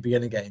early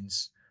beginner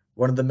gains,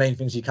 one of the main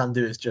things you can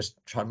do is just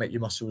try and make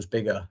your muscles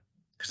bigger,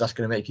 because that's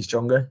going to make you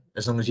stronger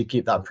as long as you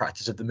keep that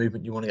practice of the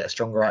movement you want to get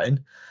stronger at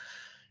in.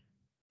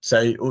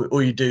 So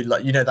all you do,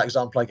 like, that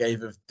example I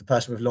gave of the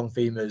person with long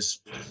femurs,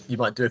 you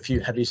might do a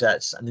few heavy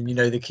sets, and then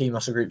the key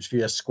muscle groups for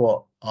your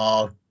squat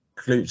are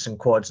glutes and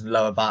quads and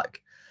lower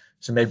back.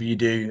 So maybe you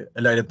do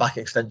a load of back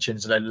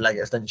extensions, a load of leg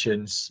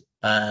extensions,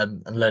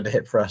 and a load of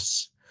hip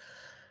thrusts.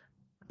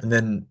 And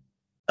then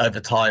over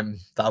time,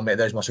 that'll make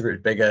those muscle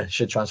groups bigger,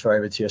 should transfer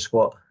over to your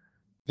squat.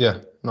 Yeah,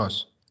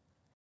 nice.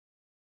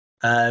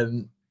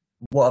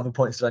 What other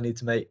points did I need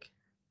to make?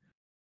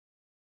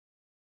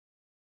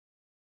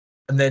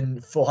 And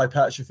then for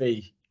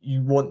hypertrophy,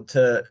 you want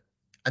to,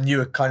 and you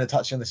were kind of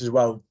touching on this as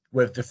well,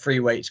 with the free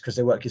weights, because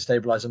they work your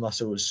stabilizer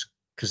muscles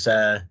because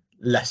they're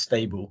less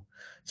stable.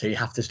 So you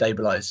have to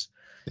stabilize.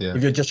 Yeah.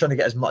 If you're just trying to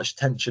get as much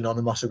tension on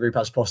the muscle group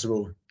as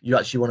possible, you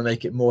actually want to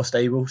make it more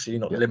stable, so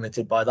you're not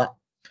limited by that.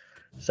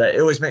 So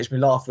it always makes me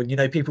laugh when,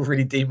 people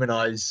really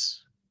demonize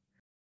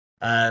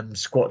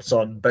squats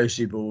on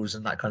Bosu balls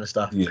and that kind of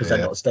stuff because they're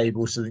not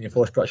stable, so then your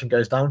force production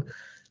goes down.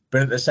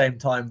 But at the same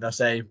time, they'll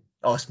say,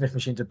 oh, Smith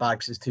machine to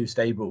bags is too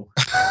stable.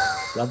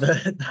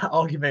 That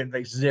argument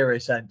makes zero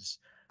sense.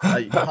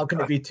 Like, how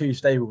can it be too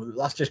stable?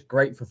 That's just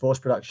great for force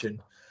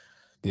production.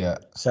 Yeah.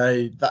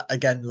 So that,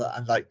 again,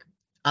 and like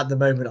at the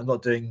moment, I'm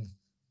not doing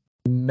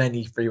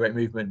many free weight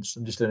movements.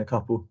 I'm just doing a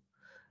couple,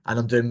 and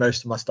I'm doing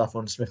most of my stuff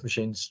on Smith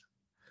machines.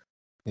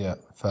 Yeah,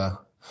 fair.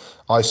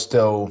 I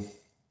still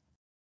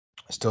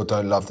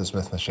don't love the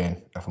Smith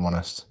machine, if I'm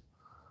honest.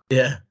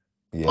 Yeah.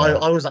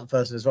 I was that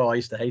person as well. I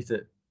used to hate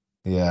it.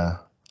 Yeah.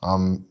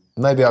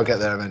 Maybe I'll get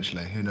there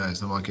eventually. Who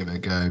knows? I might give it a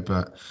go,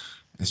 but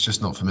it's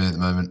just not for me at the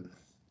moment.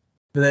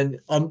 But then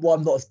I'm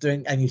not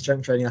doing any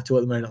strength training at all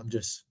at the moment. I'm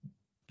just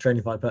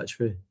training for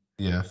hypertrophy.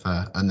 Yeah,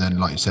 fair. And then,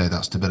 like you say,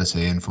 that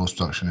stability in force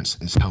production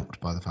is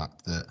helped by the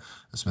fact that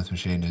the Smith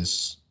machine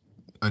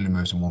only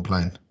moves in one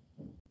plane.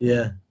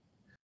 Yeah.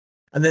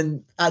 And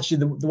then actually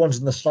the ones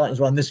on the slant as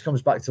well, and this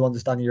comes back to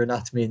understanding your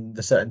anatomy and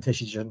the certain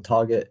tissues you can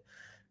target.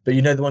 But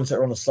the ones that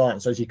are on the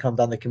slant, so as you come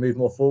down, they can move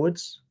more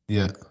forwards.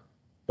 Yeah.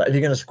 But if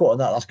you're going to squat on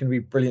that, that's going to be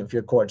brilliant for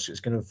your quads.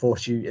 It's going to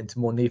force you into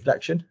more knee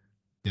flexion.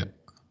 Yeah.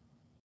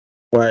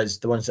 Whereas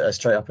the ones that are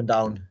straight up and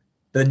down,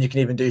 but then you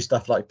can even do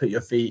stuff like put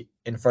your feet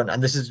in front.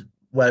 And this is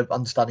where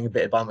understanding a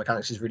bit of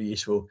biomechanics is really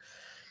useful.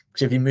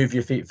 Because if you move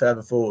your feet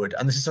further forward,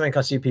 and this is something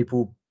I see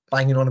people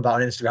banging on about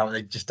on Instagram and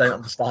they just don't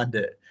understand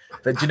it.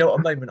 But do you know what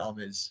a moment arm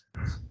is?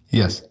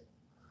 Yes.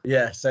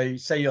 Yeah. So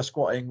say you're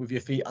squatting with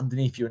your feet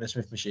underneath you in a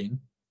Smith machine.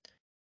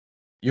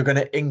 You're going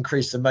to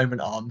increase the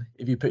moment arm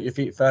if you put your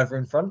feet further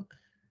in front.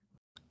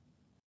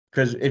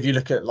 Because if you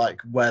look at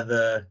like where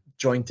the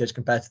joint is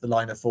compared to the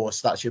line of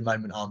force, that's your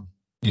moment arm.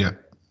 Yeah.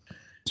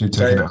 So you're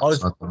taking it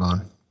outside the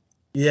line.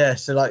 Yeah,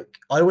 so like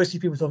I always see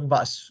people talking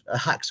about a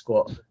hack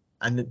squat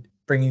and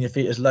bringing your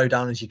feet as low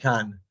down as you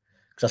can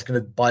because that's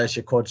going to bias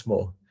your quads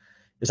more.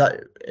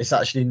 It's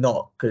actually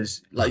not,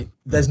 because like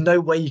there's no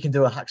way you can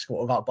do a hack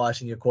squat without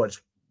biasing your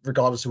quads,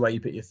 regardless of where you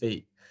put your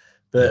feet.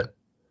 But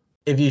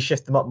if you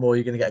shift them up more,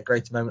 you're going to get a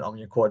greater moment on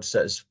your quads.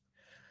 So it's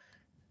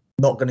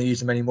not going to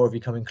use them anymore if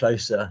you're coming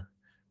closer.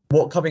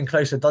 What coming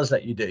closer does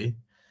let you do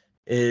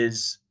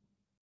is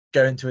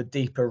go into a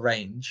deeper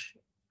range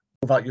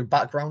without your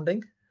back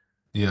rounding.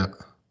 Yeah.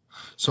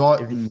 So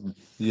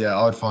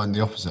I'd find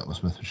the opposite with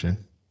Smith machine,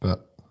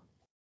 but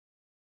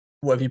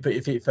what if you put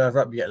your feet further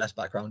up, you get less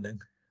back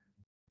rounding.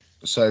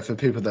 So for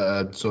people that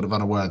are sort of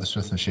unaware of the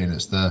Smith machine,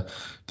 it's the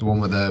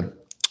one where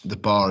the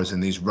bar is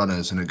in these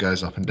runners and it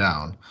goes up and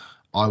down.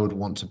 I would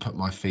want to put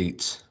my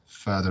feet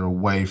further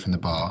away from the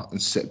bar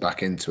and sit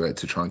back into it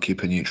to try and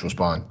keep a neutral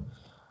spine.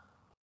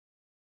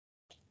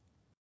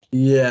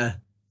 Yeah,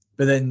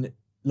 but then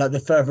like the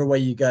further away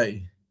you go,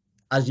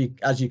 as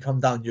you come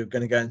down, you're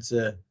going to go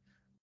into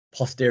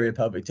posterior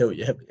pelvic tilt.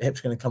 Your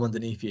hip's going to come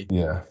underneath you.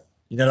 Yeah.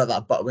 You know, like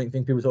that butt wink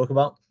thing people talk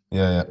about?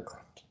 Yeah.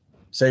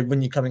 So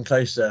when you're coming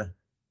closer,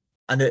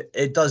 and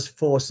it does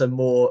force a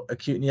more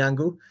acute knee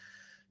angle.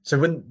 So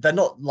when they're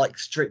not like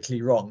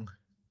strictly wrong,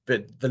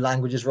 but the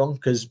language is wrong,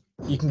 because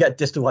you can get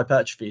distal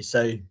hypertrophy.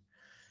 So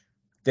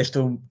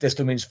distal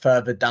means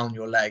further down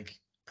your leg.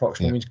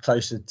 Proximal means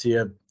closer to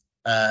your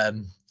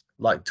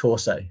like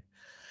torso.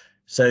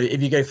 So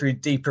if you go through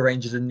deeper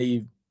ranges of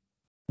knee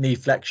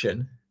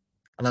flexion,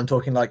 and I'm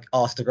talking like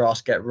arse to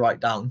grass, get right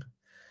down,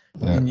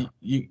 then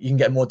you can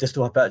get more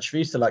distal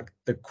hypertrophy. So like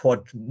the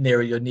quad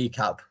nearer your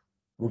kneecap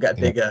will get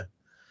bigger.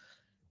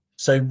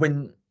 So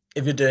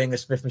if you're doing a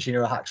Smith machine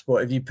or a hack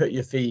squat, if you put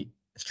your feet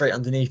straight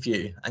underneath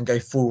you and go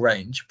full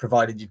range,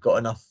 provided you've got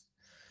enough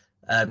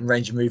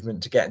range of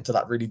movement to get into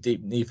that really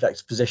deep knee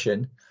flex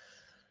position,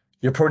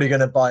 you're probably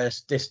going to bias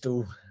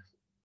distal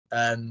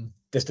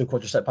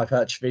quadricep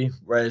hypertrophy.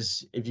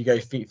 Whereas if you go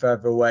feet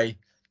further away,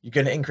 you're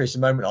going to increase the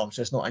moment arm,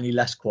 so it's not any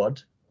less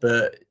quad,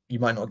 but you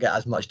might not get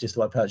as much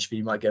distal hypertrophy.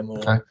 You might get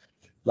more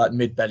like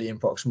mid belly and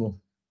proximal.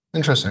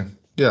 Interesting.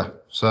 Yeah.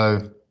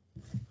 So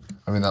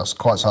I mean, that's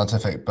quite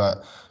scientific,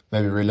 but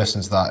maybe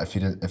re-listen to that if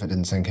it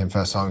didn't sink in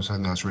first time. So I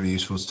think that's really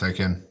useful to take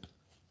in.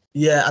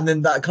 Yeah, and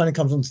then that kind of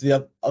comes on to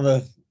the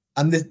other,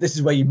 and this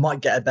is where you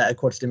might get a better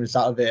quad stimulus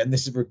out of it, and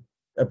this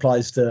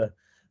applies to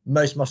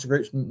most muscle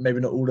groups, maybe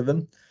not all of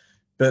them,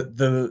 but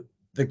the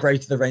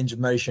greater the range of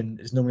motion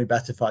is normally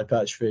better for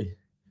hypertrophy,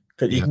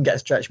 because you can get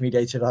stretch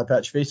mediated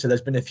hypertrophy. So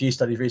there's been a few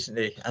studies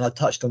recently, and I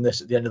touched on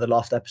this at the end of the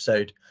last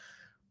episode,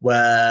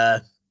 where I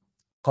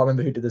can't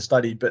remember who did the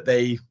study, but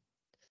they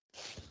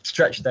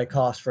stretched their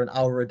calves for an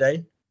hour a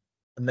day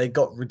and they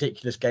got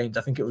ridiculous gains.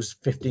 I think it was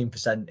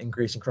 15%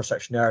 increase in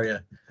cross-section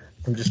area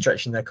from just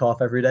stretching their calf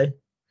every day.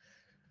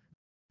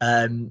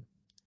 And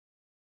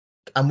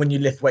when you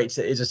lift weights,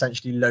 it is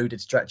essentially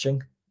loaded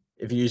stretching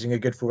if you're using a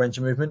good full range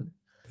of movement.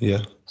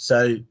 Yeah.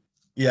 So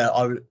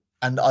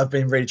I've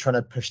been really trying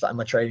to push that in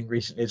my training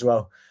recently as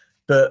well,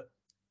 but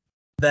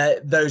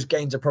those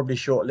gains are probably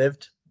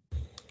short-lived.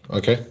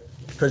 Okay.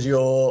 Because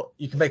you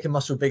can make a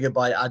muscle bigger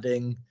by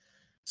adding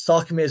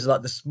sarcomeres is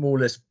like the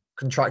smallest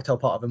contractile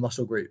part of a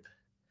muscle group,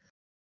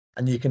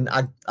 and you can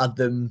add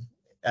them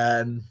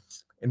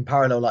in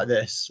parallel like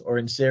this or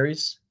in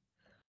series.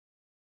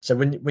 So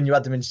when you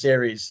add them in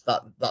series,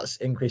 that's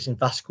increasing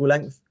fascicle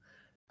length,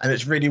 and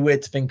it's really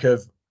weird to think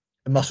of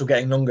a muscle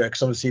getting longer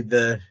because obviously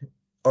the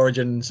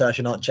origin and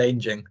insertion aren't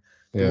changing.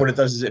 But what it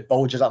does is it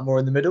bulges up more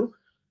in the middle.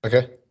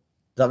 Okay. Does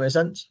that make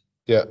sense?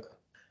 Yeah.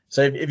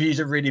 So if you use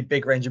a really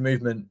big range of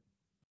movement,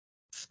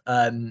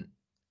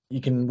 you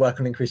can work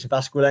on increasing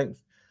fascicle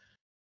length,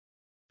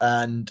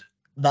 and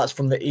that's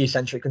from the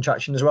eccentric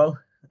contraction as well.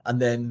 And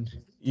then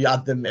you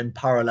add them in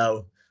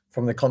parallel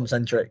from the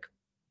concentric,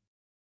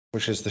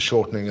 which is the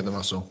shortening of the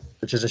muscle,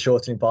 which is a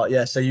shortening part.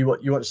 Yeah. So you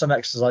want some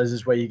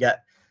exercises where you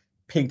get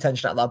peak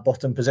tension at that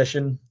bottom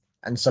position,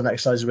 and some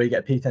exercises where you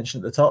get peak tension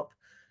at the top.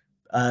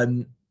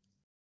 But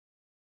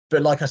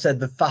like I said,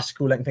 the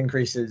fascicle length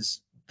increases,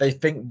 they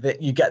think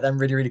that you get them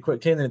really, really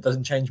quickly, and then it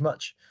doesn't change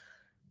much.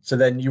 So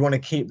then you want to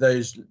keep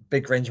those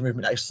big range of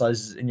movement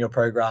exercises in your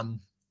program,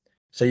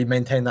 so you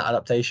maintain that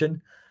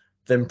adaptation.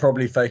 Then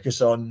probably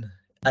focus on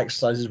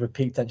exercises with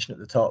peak tension at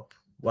the top,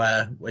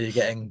 where you're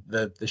getting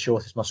the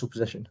shortest muscle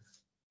position.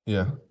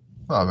 Yeah,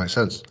 that makes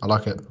sense. I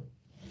like it.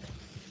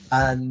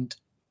 And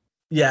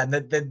yeah,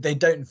 they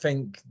don't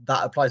think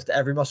that applies to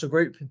every muscle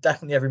group.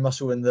 Definitely every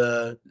muscle in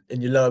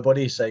your lower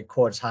body, so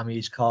quads,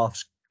 hammies,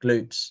 calves,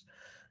 glutes,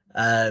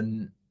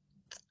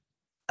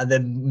 and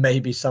then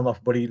maybe some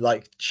upper body,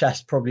 like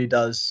chest probably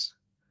does,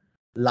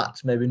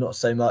 lats maybe not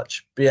so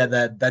much. But yeah,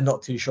 they're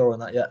not too sure on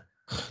that yet.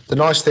 The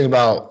nice thing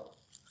about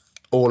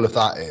all of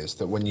that is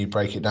that when you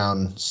break it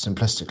down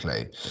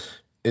simplistically,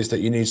 is that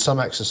you need some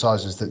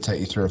exercises that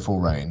take you through a full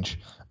range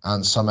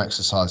and some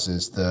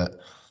exercises that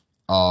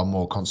are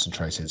more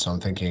concentrated. So I'm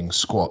thinking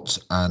squats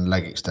and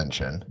leg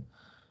extension.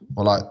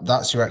 Well, like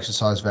that's your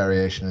exercise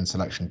variation and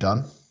selection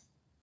done.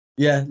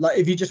 Yeah, like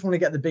if you just want to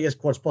get the biggest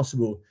quads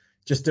possible,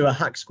 just do a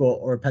hack squat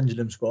or a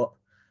pendulum squat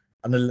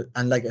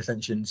and leg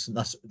extensions.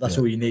 That's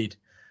all you need.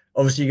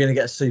 Obviously, you're going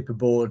to get super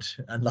bored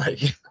and like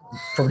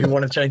probably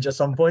want to change at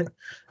some point.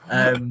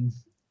 But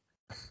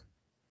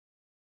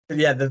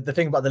yeah, the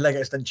thing about the leg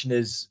extension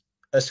is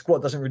a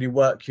squat doesn't really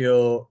work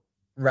your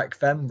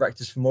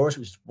rectus femoris,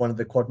 which is one of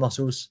the quad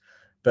muscles,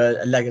 but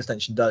a leg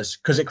extension does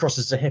because it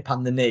crosses the hip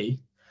and the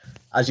knee.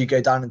 As you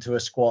go down into a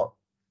squat,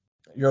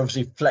 you're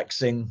obviously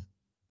flexing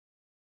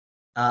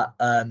at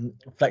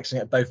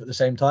both at the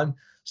same time,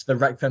 so the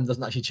rec fem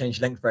doesn't actually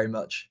change length very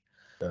much.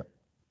 Yeah.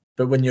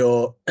 But when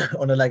you're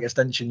on a leg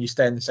extension, you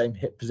stay in the same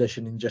hip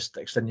position and just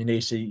extend your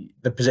knee, so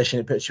the position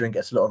it puts you in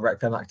gets a lot of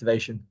rec fem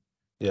activation.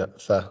 Yeah,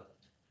 fair.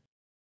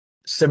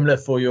 Similar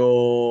for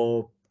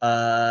your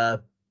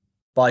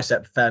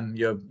bicep fem,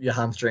 your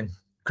hamstring,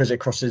 because it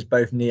crosses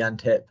both knee and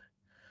hip.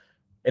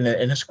 In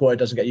a squat, it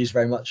doesn't get used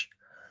very much.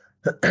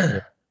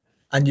 Yeah.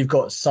 And you've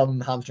got some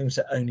hamstrings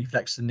that only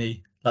flex the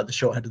knee, like the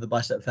short head of the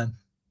bicep fem.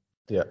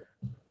 Yeah.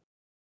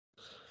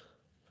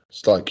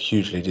 It's like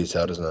hugely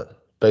detailed, isn't it?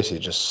 Basically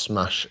just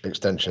smash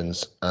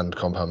extensions and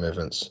compound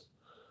movements.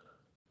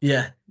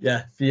 Yeah,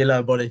 for your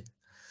lower body.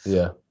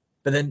 Yeah.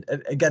 But then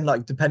again,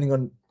 like depending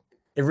on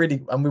it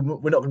really, and we're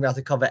not going to be able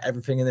to cover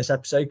everything in this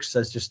episode because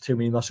there's just too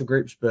many muscle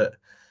groups, but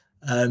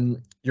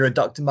your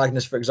adductor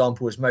magnus, for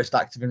example, is most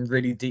active in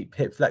really deep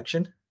hip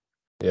flexion.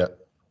 Yeah.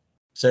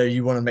 So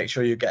you want to make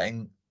sure you're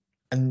getting,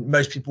 and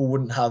most people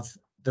wouldn't have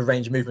the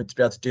range of movement to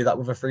be able to do that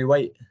with a free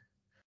weight.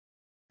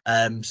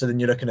 So then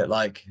you're looking at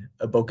like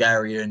a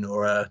Bulgarian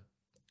or a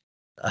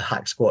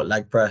hack squat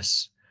leg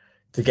press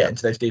to get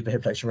into those deeper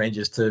hip flexion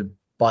ranges to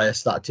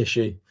bias that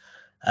tissue.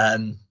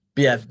 But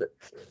yeah,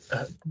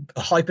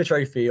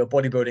 hypertrophy or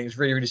bodybuilding is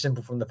really, really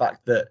simple from the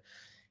fact that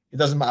it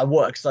doesn't matter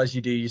what exercise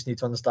you do, you just need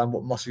to understand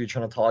what muscle you're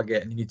trying to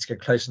target and you need to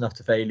get close enough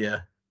to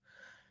failure.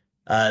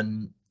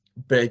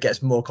 But it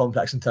gets more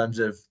complex in terms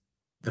of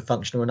the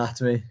functional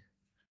anatomy,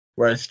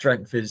 whereas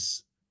strength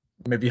is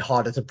maybe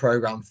harder to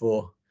program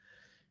for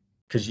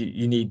because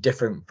you need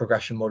different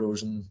progression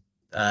models,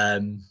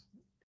 and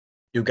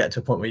you'll get to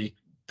a point where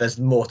there's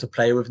more to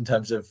play with in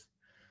terms of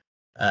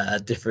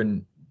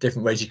different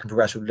ways you can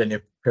progress with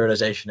linear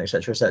periodization,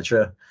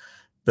 etc.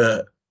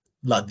 But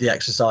like the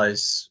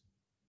exercise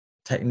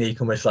technique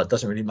almost like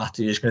doesn't really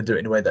matter. You're just going to do it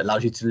in a way that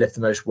allows you to lift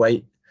the most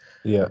weight.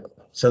 Yeah.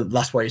 So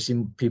that's why you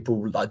see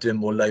people like doing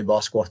more low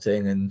bar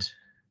squatting and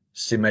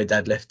sumo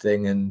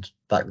deadlifting and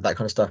that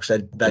kind of stuff. So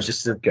they're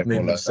just the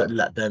movements that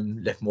let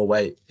them lift more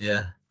weight.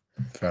 Yeah.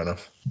 Fair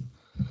enough.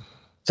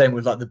 Same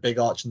with like the big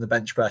arch and the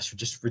bench press,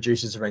 just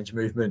reduces the range of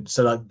movement.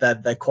 So like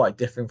they're quite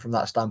different from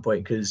that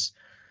standpoint because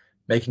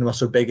making the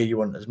muscle bigger, you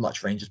want as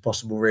much range as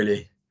possible.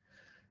 Really,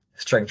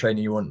 strength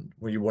training, you want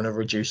to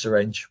reduce the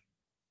range.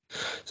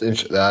 So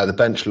the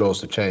bench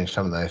laws have changed,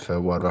 haven't they, for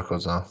world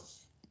records now?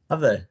 Have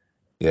they?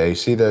 Yeah, you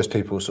see those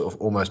people sort of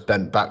almost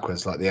bent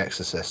backwards like The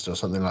Exorcist or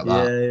something like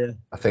that. Yeah.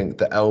 I think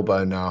the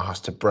elbow now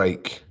has to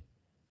break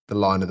the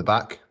line of the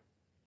back.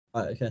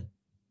 Right, okay.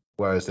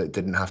 Whereas it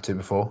didn't have to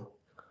before.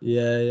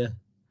 Yeah.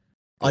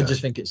 I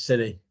just think it's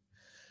silly.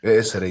 It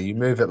is silly. You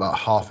move it like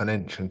half an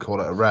inch and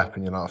call it a rep,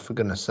 and you're like, for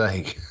goodness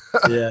sake.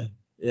 Yeah.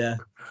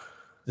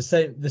 The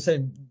same.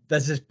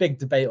 There's this big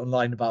debate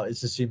online about is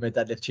the sumo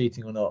deadlift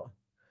cheating or not.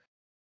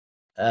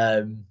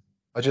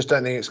 I just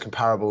don't think it's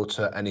comparable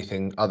to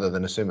anything other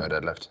than a sumo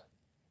deadlift.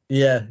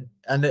 Yeah,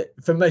 and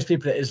for most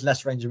people, it is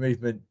less range of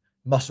movement.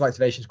 Muscle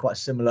activation is quite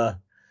similar,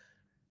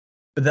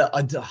 but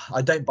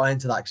I don't buy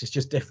into that because it's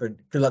just different.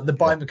 Because like the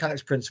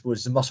biomechanics principle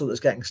is the muscle that's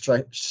getting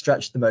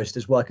stretched the most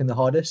is working the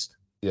hardest.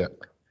 Yeah.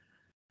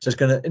 So it's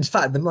gonna. In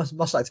fact, the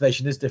muscle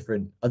activation is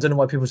different. I don't know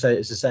why people say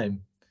it's the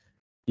same.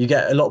 You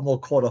get a lot more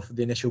quad off of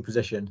the initial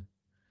position,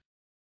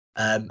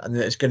 and then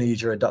it's going to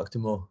use your adductor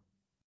more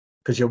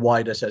because you're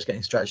wider, so it's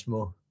getting stretched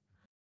more.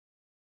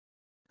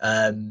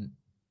 Compared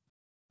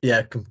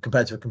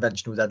to a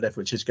conventional deadlift,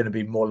 which is going to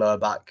be more lower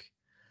back,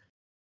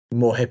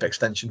 more hip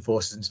extension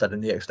forces instead of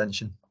knee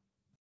extension.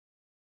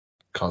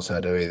 Can't say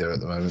I do either at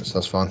the moment, so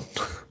that's fine.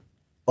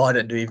 Oh, I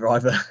don't do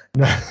either.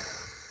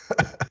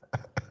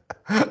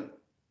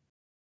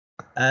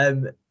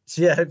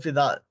 So yeah, hopefully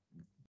that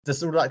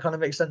does all that kind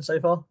of make sense so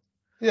far.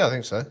 Yeah, I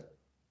think so.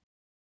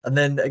 And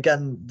then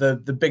again, the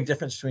big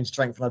difference between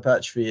strength and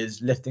hypertrophy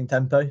is lifting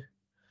tempo,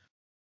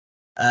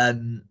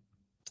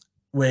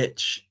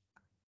 which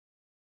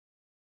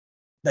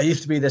there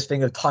used to be this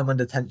thing of time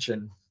under tension.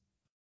 Do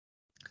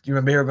you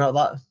remember hearing about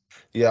that?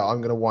 Yeah, I'm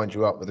going to wind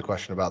you up with a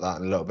question about that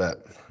in a little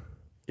bit.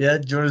 Yeah,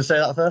 do you want to say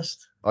that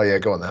first? Oh yeah,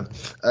 go on then.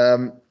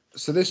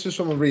 So this is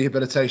from a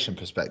rehabilitation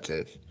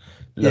perspective,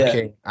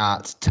 looking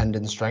at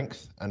tendon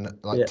strength and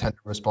tendon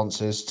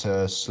responses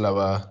to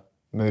slower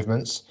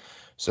movements.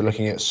 So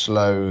looking at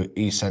slow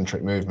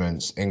eccentric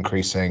movements,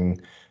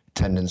 increasing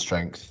tendon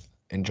strength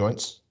in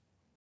joints.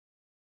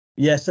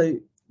 Yeah, so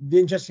the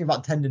interesting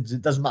about tendons,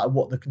 it doesn't matter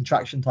what the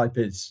contraction type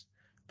is,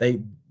 they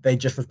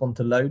just respond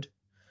to load.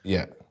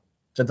 Yeah.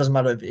 So it doesn't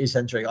matter if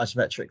eccentric,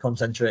 isometric,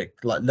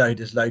 concentric, like load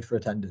is load for a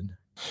tendon.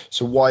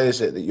 So why is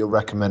it that you're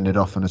recommended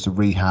often as a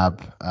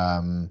rehab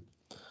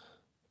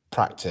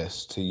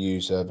practice to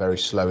use a very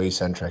slow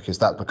eccentric? Is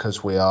that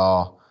because we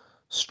are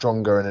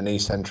stronger in an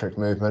eccentric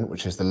movement,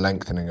 which is the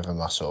lengthening of a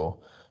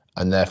muscle,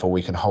 and therefore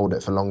we can hold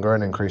it for longer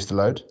and increase the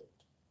load?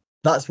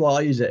 That's why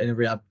I use it in a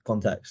rehab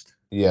context.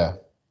 Yeah.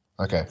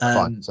 Okay,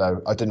 fine.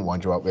 So I didn't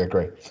wind you up. We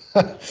agree.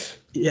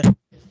 Yeah.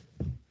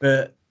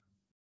 But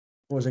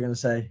what was I going to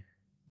say?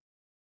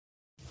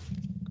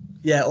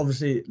 Yeah,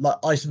 obviously, like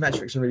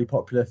isometrics are really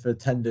popular for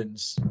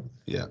tendons.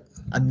 Yeah.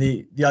 And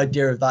the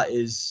idea of that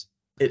is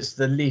it's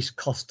the least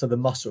cost to the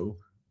muscle.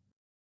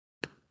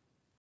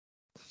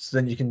 So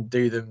then you can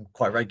do them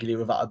quite regularly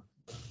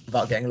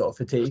without getting a lot of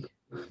fatigue.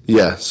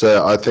 Yeah,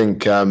 so I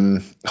think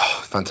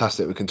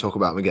fantastic. We can talk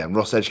about him again.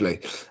 Ross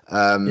Edgley,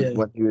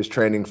 when he was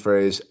training for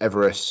his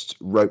Everest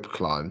rope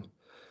climb,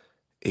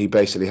 he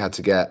basically had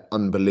to get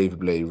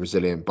unbelievably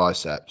resilient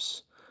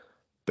biceps,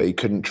 but he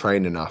couldn't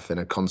train enough in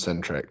a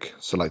concentric,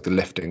 so like the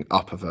lifting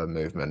up of a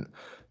movement.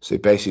 So he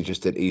basically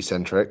just did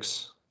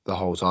eccentrics the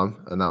whole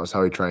time, and that was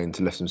how he trained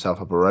to lift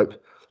himself up a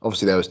rope.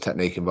 Obviously, there was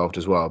technique involved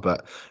as well,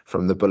 but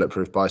from the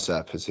bulletproof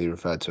bicep, as he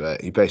referred to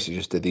it, he basically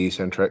just did the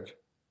eccentric.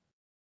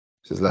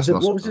 So there's less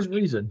muscle. What was his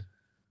reason?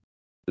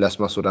 Less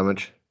muscle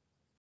damage.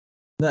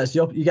 No, it's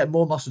you get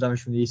more muscle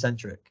damage from the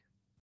eccentric.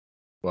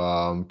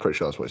 Well, I'm pretty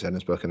sure that's what he said in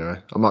his book anyway.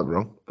 I might be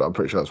wrong, but I'm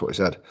pretty sure that's what he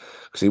said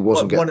because he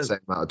wasn't getting the same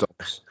amount of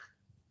dogs.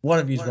 One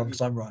of you's wrong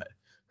because I'm right.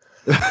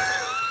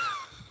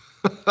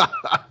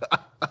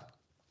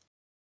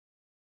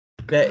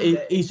 Yeah,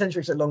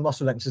 eccentrics at long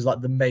muscle lengths is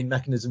like the main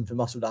mechanism for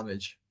muscle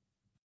damage.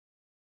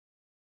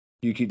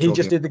 You keep. He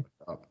just did the.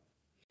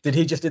 Did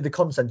he just did the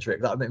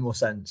concentric? That would make more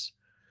sense.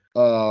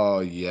 Oh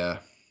yeah.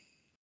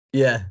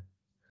 Yeah.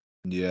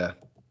 Yeah.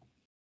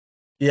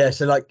 Yeah.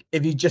 So like,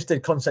 if you just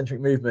did concentric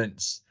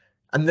movements,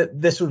 and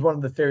this was one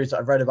of the theories that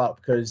I've read about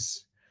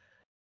because.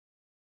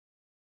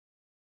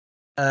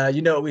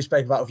 You know what we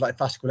spoke about with like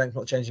fascicle length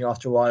not changing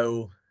after a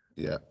while.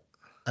 Yeah.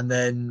 And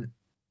then,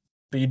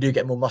 but you do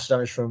get more muscle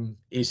damage from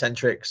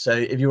eccentric. So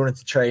if you wanted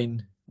to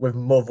train with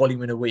more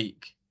volume in a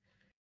week,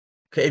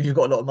 if you've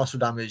got a lot of muscle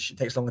damage, it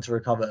takes longer to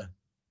recover.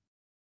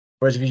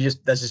 Whereas if you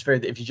just, there's this theory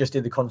that if you just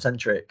did the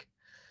concentric,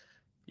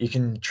 you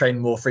can train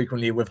more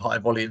frequently with higher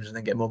volumes and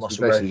then get more muscle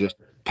growth. Basically just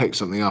pick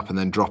something up and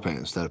then drop it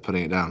instead of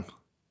putting it down.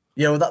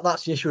 Yeah, well,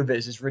 that's the issue with it,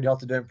 is it's really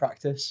hard to do in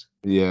practice.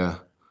 Yeah.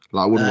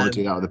 Like I wouldn't want to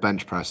do that with a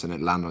bench press and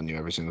it land on you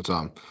every single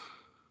time.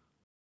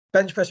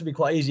 Bench press would be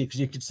quite easy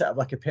because you could set up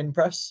like a pin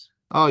press.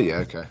 Oh yeah,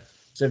 okay.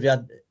 So if you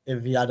had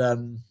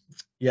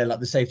like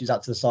the safeties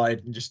out to the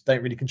side and just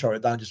don't really control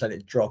it down, just let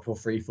it drop or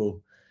free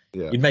fall.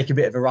 Yeah. You'd make a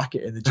bit of a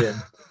racket in the gym.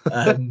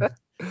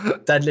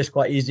 Deadlift's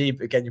quite easy,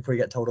 but again, you probably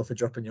get told off for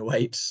dropping your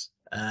weights.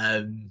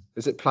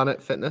 Is it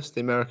Planet Fitness, the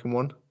American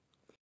one?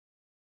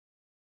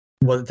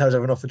 Well, it tells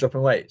everyone off for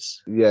dropping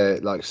weights. Yeah,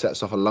 it like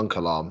sets off a lunk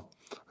alarm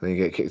and then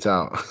you get kicked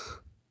out.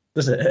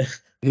 Does it?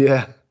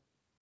 Yeah.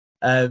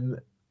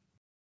 But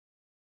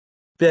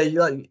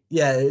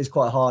yeah, it is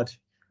quite hard.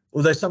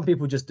 Although some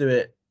people just do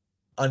it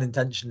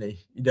unintentionally.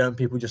 You know, and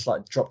people just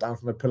like drop down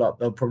from a pull up,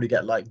 they'll probably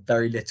get like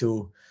very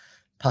little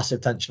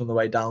passive tension on the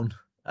way down.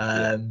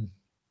 But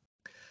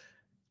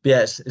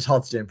yeah, it's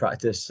hard to do in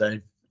practice. So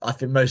I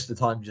think most of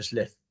the time just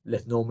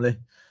lift normally.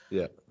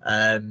 Yeah.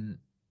 And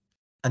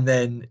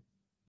then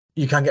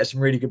you can get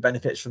some really good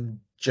benefits from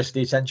just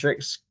the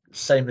eccentrics.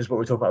 Same as what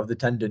we're talking about with the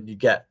tendon. You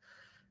get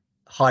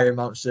higher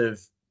amounts of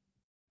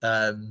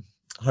tension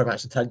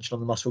on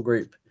the muscle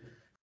group.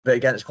 But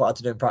again, it's quite hard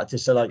to do in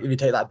practice. So like if you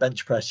take that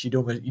bench press, you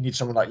need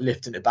someone like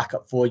lifting it back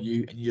up for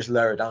you and you just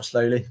lower it down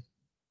slowly.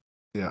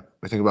 Yeah.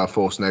 We think about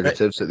force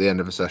negatives at the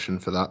end of a session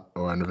for that,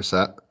 or end of a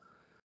set.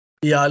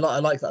 Yeah, I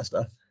like that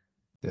stuff.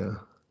 Yeah.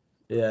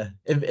 Yeah.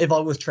 If I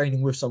was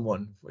training with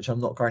someone, which I'm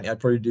not currently,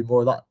 I'd probably do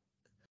more of that.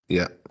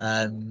 Yeah.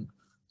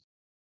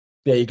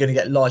 Yeah, you're going to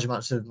get large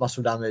amounts of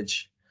muscle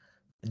damage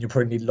and you'll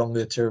probably need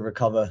longer to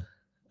recover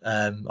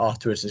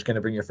afterwards. It's going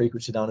to bring your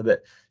frequency down a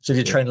bit. So if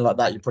you're training like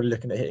that, you're probably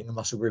looking at hitting a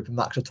muscle group a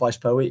max of twice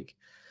per week,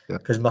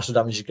 because muscle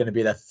damage is going to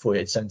be there for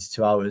 48 to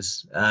 72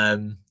 hours.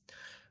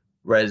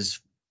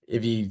 Whereas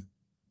if you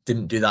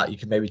didn't do that, you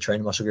could maybe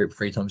train a muscle group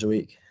 3 times a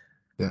week.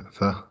 Yeah,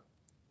 fair.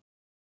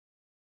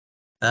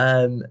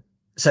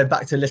 So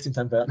back to lifting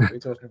tempo, that's what we're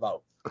talking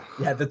about.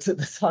 Yeah, the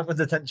time and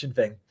attention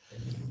thing.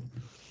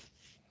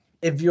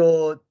 If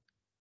you're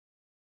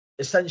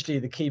essentially,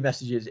 the key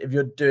message is if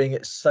you're doing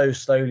it so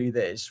slowly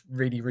that it's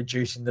really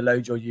reducing the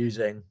load you're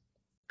using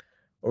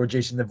or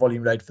reducing the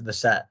volume load for the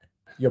set,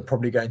 you're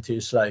probably going too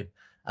slow.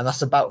 And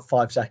that's about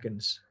 5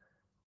 seconds.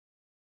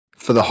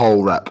 For the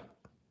whole rep?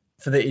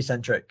 For the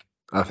eccentric.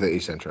 For the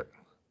eccentric.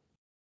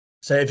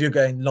 So if you're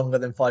going longer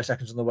than 5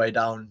 seconds on the way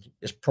down,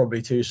 it's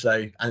probably too slow,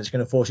 and it's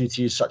going to force you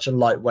to use such a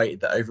light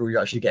weight that overall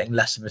you're actually getting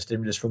less of a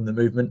stimulus from the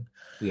movement.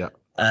 Yeah.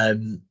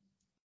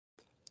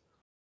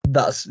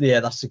 That's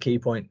the key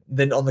point.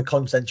 Then on the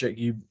concentric,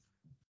 you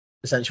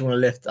essentially want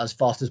to lift as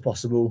fast as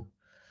possible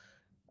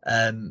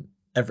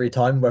every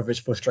time, whether it's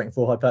for strength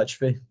or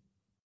hypertrophy.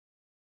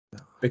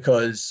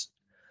 because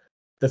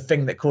the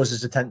thing that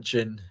causes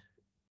attention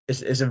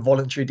is a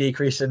voluntary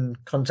decrease in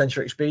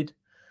concentric speed.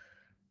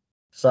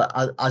 So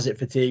as it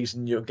fatigues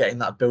and you're getting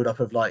that build up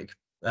of like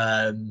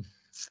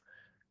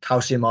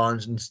calcium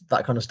ions and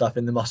that kind of stuff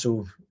in the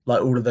muscle,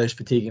 like all of those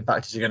fatiguing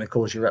factors are going to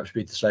cause your rep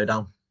speed to slow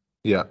down.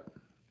 Yeah.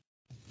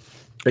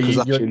 But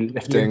Because your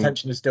lifting,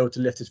 intention is still to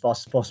lift as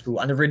fast as possible.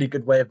 And a really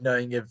good way of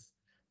knowing if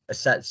a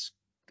set's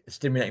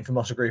stimulating for a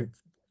muscle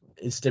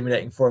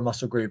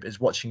group is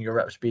watching your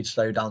rep speed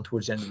slow down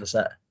towards the end of the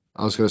set.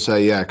 I was going to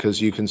say, yeah,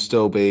 because you can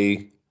still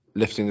be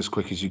lifting as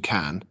quick as you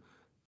can,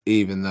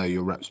 even though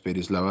your rep speed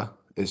is lower.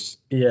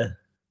 Yeah.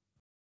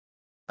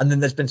 And then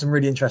there's been some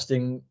really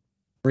interesting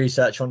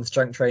research on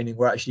strength training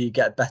where actually you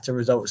get better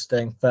results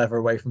staying further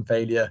away from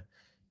failure,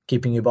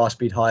 keeping your bar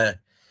speed higher.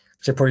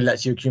 So it probably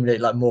lets you accumulate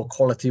like more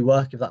quality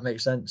work, if that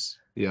makes sense.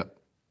 Yeah.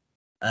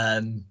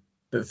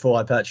 But for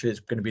hypertrophy, it's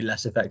going to be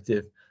less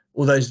effective.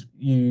 Although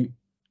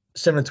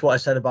similar to what I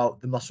said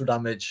about the muscle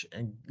damage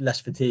and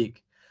less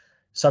fatigue,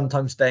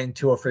 sometimes staying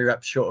 2 or 3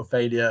 reps short of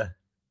failure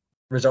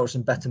results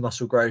in better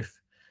muscle growth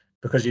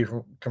because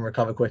you can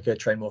recover quicker,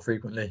 train more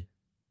frequently.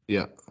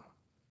 Yeah.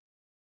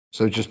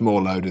 So just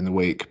more load in the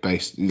week,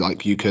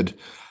 like you could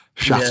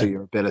shatter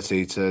your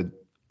ability to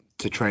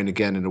train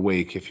again in a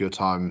week if your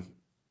time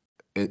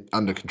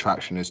under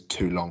contraction is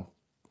too long.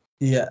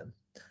 Yeah.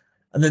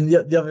 And then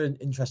the other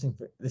interesting,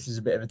 this is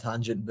a bit of a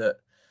tangent, but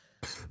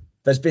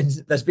there's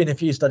been a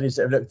few studies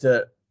that have looked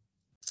at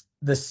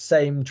the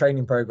same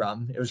training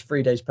program. It was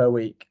 3 days per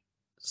week.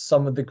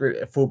 Some of the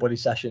group full body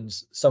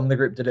sessions, some of the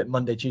group did it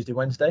Monday, Tuesday,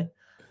 Wednesday,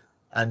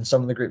 and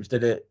some of the groups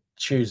did it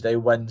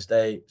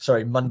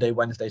Monday,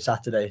 Wednesday,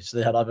 Saturday. So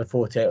they had either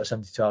 48 or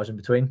 72 hours in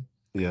between.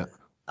 Yeah.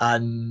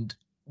 And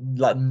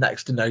like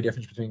next to no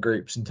difference between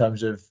groups in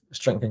terms of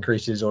strength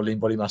increases or lean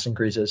body mass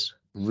increases.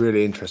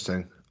 Really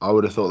interesting. I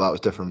would have thought that was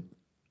different.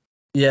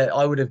 Yeah,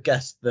 I would have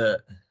guessed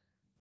that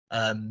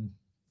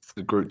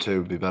the group 2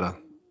 would be better.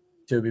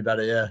 2 would be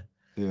better, yeah.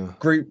 Yeah.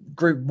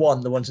 Group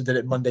 1, the ones that did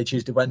it Monday,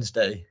 Tuesday,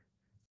 Wednesday,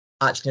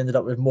 actually ended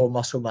up with more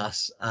muscle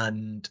mass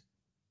and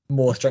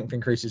more strength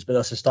increases, but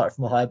also started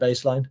from a higher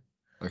baseline.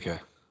 Okay.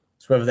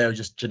 So whether they were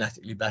just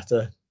genetically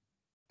better,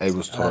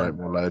 able to tolerate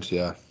more load,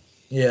 yeah.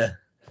 Yeah.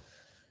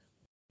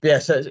 Yeah,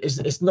 so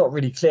it's not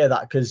really clear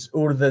that, because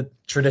all of the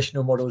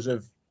traditional models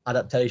of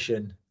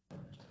adaptation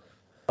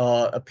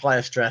are apply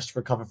a stress,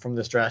 recover from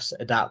the stress,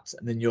 adapt,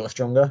 and then you're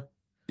stronger.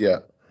 Yeah.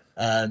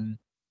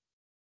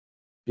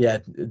 Yeah,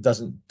 it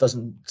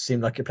doesn't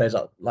seem like it plays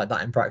out like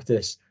that in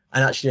practice.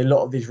 And actually, a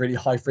lot of these really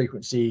high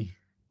frequency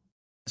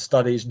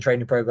studies and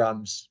training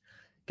programs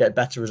get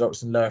better results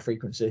than lower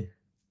frequency.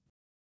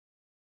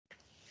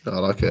 I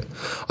like it.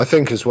 I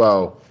think as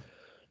well,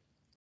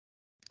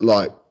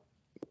 like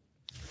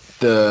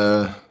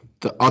the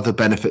other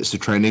benefits of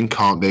training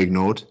can't be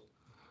ignored.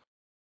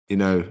 You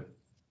know,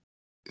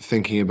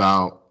 thinking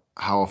about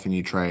how often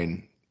you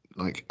train,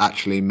 like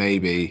actually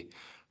maybe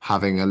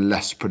having a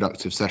less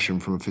productive session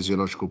from a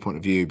physiological point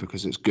of view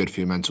because it's good for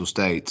your mental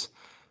state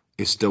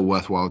is still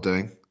worthwhile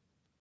doing.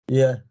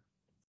 Yeah.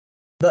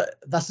 But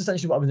that's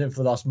essentially what I've been doing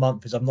for the last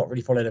month. Is I've not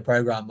really followed a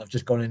program. I've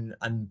just gone in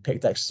and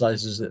picked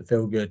exercises that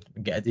feel good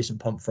and get a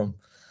decent pump from.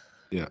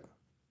 Yeah.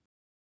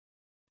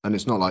 And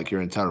it's not like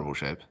you're in terrible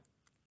shape.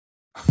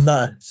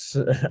 No.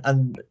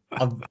 And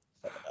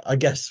I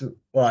guess,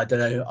 well, I don't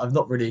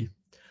know.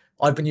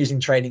 I've been using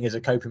training as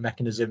a coping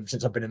mechanism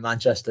since I've been in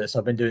Manchester. So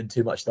I've been doing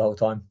too much the whole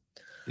time.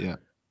 Yeah.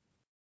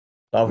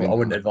 I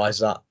wouldn't advise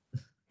that.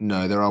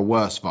 No, there are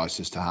worse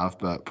vices to have,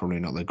 but probably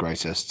not the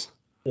greatest.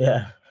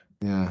 Yeah.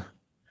 Yeah.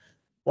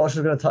 What else was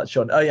I going to touch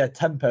on? Oh, yeah,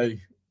 tempo.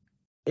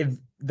 If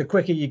the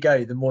quicker you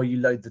go, the more you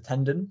load the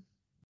tendon.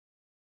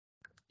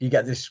 You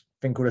get this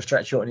thing called a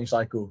stretch shortening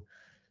cycle,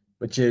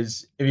 which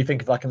is, if you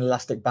think of like an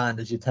elastic band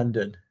as your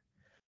tendon,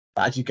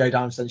 but as you go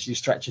down, essentially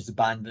stretches the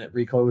band and it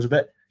recoils a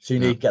bit. So you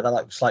need to get that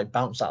like slight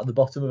bounce out of the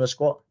bottom of a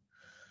squat.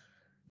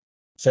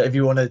 So if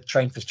you want to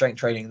train for strength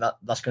training,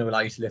 that's going to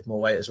allow you to lift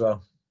more weight as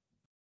well.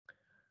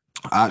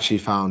 I actually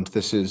found,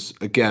 this is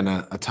again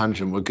a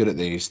tangent. We're good at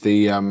these.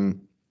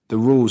 The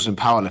rules in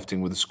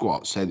powerlifting with the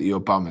squat say that your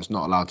bum is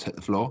not allowed to hit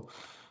the floor,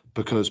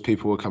 because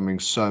people were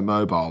becoming so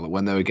mobile that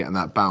when they were getting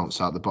that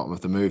bounce out the bottom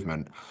of the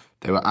movement,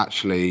 they were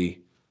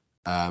actually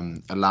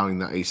allowing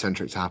that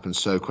eccentric to happen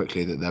so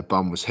quickly that their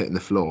bum was hitting the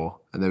floor,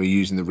 and they were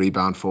using the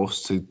rebound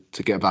force to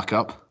get back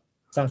up.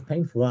 Sounds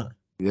painful, that.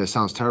 Yeah, it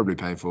sounds terribly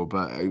painful,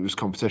 but it was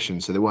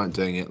competition, so they weren't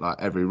doing it like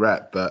every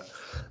rep. But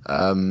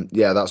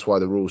yeah, that's why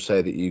the rules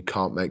say that you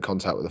can't make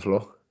contact with the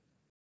floor.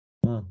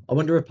 Wow. I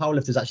wonder if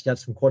powerlifters actually had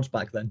some quads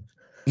back then.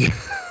 Yeah.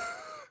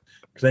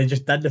 Because they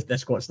just deadlift their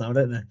squats now,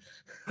 don't they?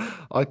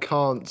 I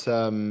can't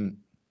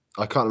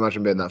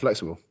imagine being that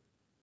flexible.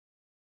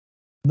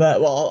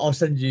 No, well, I'll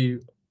send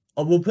you.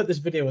 We'll put this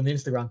video on the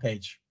Instagram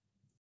page.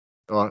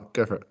 All right,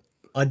 go for it.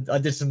 I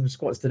did some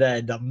squats today,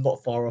 and I'm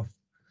not far off.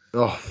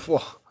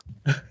 Oh.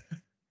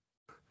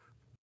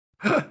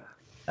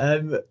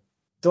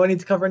 Do I need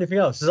to cover anything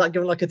else? Does that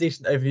give like a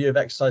decent overview of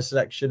exercise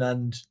selection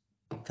and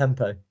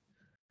tempo?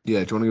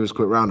 Yeah, do you want to give us a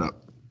quick roundup?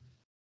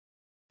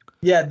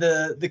 Yeah,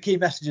 the key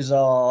messages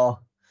are: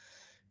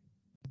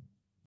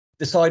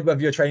 decide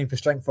whether you're training for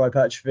strength or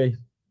hypertrophy.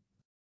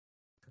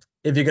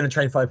 If you're going to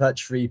train for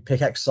hypertrophy,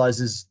 pick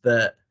exercises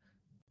that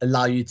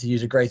allow you to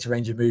use a greater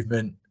range of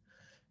movement,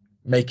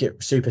 make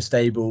it super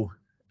stable,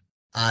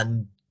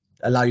 and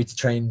allow you to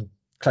train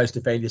close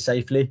to failure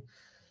safely.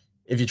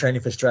 If you're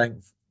training for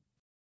strength,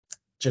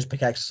 just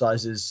pick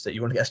exercises that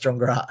you want to get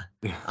stronger at,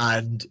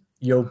 and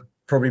you'll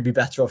probably be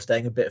better off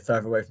staying a bit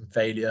further away from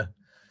failure.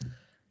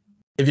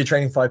 If you're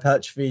training for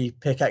hypertrophy,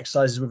 pick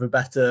exercises with a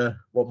better,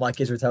 what Mike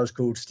Israel's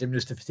called,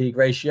 stimulus to fatigue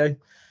ratio.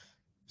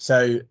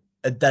 So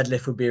a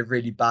deadlift would be a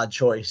really bad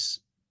choice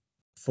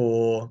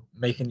for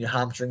making your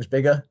hamstrings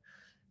bigger,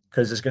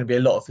 because there's going to be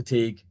a lot of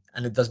fatigue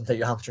and it doesn't take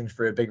your hamstrings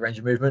through a big range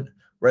of movement.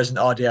 Whereas an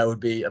RDL would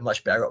be a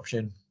much better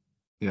option.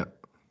 Yeah.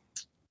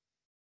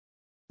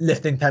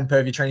 Lifting tempo,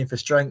 if you're training for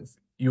strength,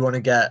 you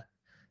want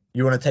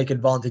to take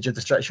advantage of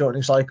the stretch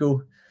shortening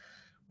cycle,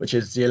 which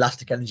is the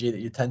elastic energy that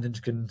your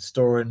tendons can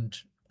store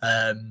and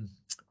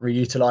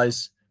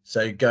reutilize.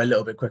 So go a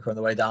little bit quicker on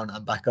the way down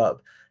and back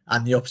up.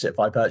 And the opposite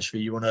for hypertrophy,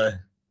 you want to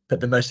put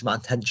the most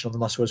amount of tension on the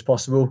muscle as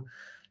possible.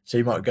 So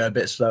you might go a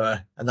bit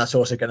slower. And that's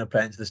also going to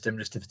play into the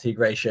stimulus to fatigue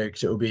ratio,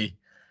 because it will be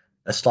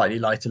a slightly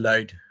lighter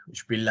load,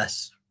 which will be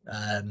less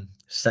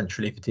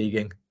centrally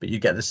fatiguing, but you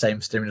get the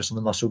same stimulus on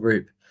the muscle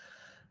group.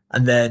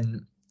 And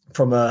then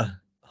from a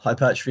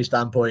hypertrophy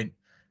standpoint,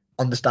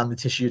 understand the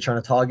tissue you're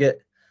trying to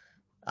target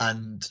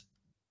and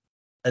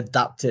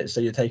adapt it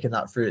so you're taking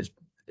that through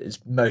its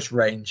most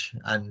range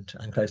and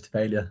close to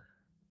failure.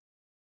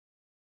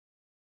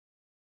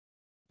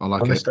 I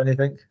like it. Missed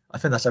anything? I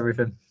think that's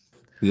everything.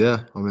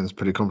 Yeah, I mean, it's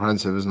pretty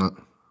comprehensive, isn't it?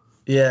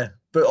 Yeah,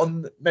 but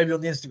maybe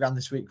on the Instagram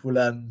this week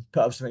we'll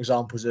put up some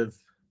examples of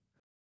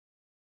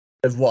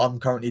what I'm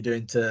currently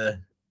doing to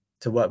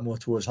work more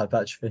towards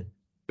hypertrophy.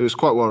 It was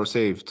quite well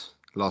received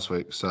last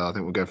week, so I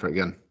think we'll go for it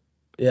again.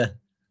 Yeah,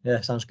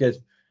 sounds good.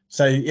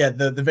 So yeah,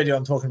 the video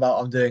I'm talking about,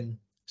 I'm doing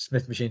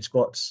Smith machine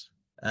squats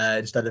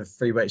instead of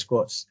free weight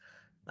squats,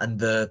 and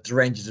the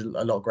range is a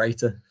lot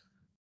greater.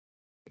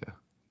 Yeah,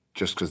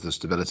 just because of the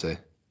stability.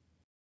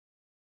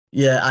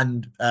 Yeah,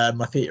 and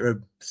my feet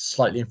are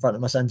slightly in front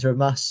of my center of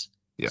mass,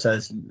 so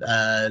there's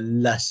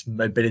less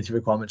mobility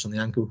requirements on the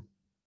ankle.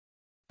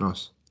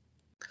 Nice.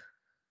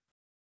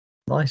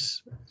 What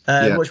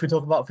should we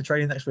talk about for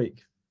training next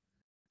week?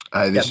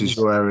 This is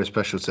your area of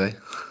specialty.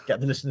 Get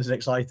the listeners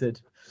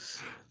excited.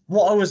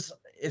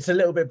 It's a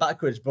little bit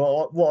backwards,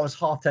 but what I was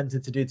half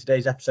tempted to do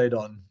today's episode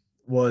on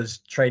was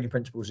training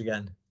principles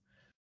again.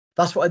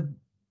 That's what I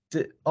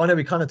did. I know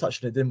we kind of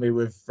touched on it, didn't we,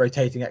 with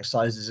rotating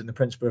exercises and the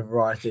principle of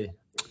variety.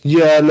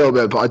 Yeah, a little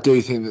bit, but I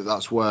do think that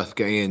that's worth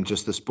getting in,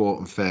 just the sport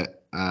and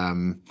fit.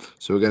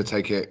 So we're going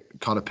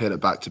to peel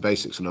it back to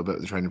basics a little bit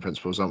with the training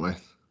principles, aren't we?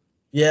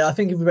 Yeah, I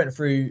think if we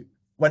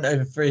went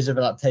over theories of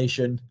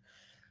adaptation,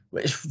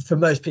 which for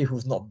most people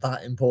is not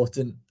that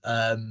important,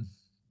 but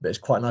it's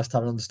quite nice to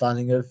have an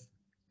understanding of,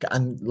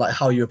 and like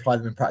how you apply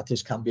them in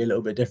practice can be a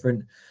little bit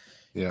different.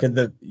 Yeah.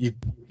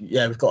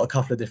 We've got a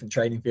couple of different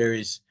training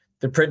theories.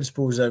 The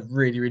principles are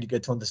really, really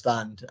good to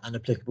understand and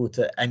applicable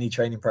to any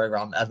training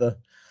program ever.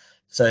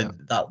 So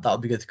that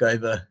would be good to go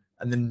over.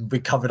 And then we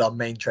covered our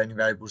main training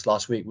variables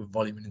last week with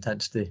volume and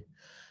intensity.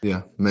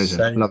 Yeah, amazing.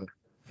 So, love it.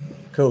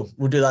 Cool.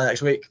 We'll do that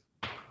next week.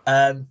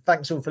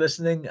 Thanks all for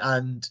listening,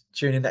 and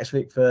tune in next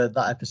week for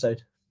that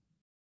episode.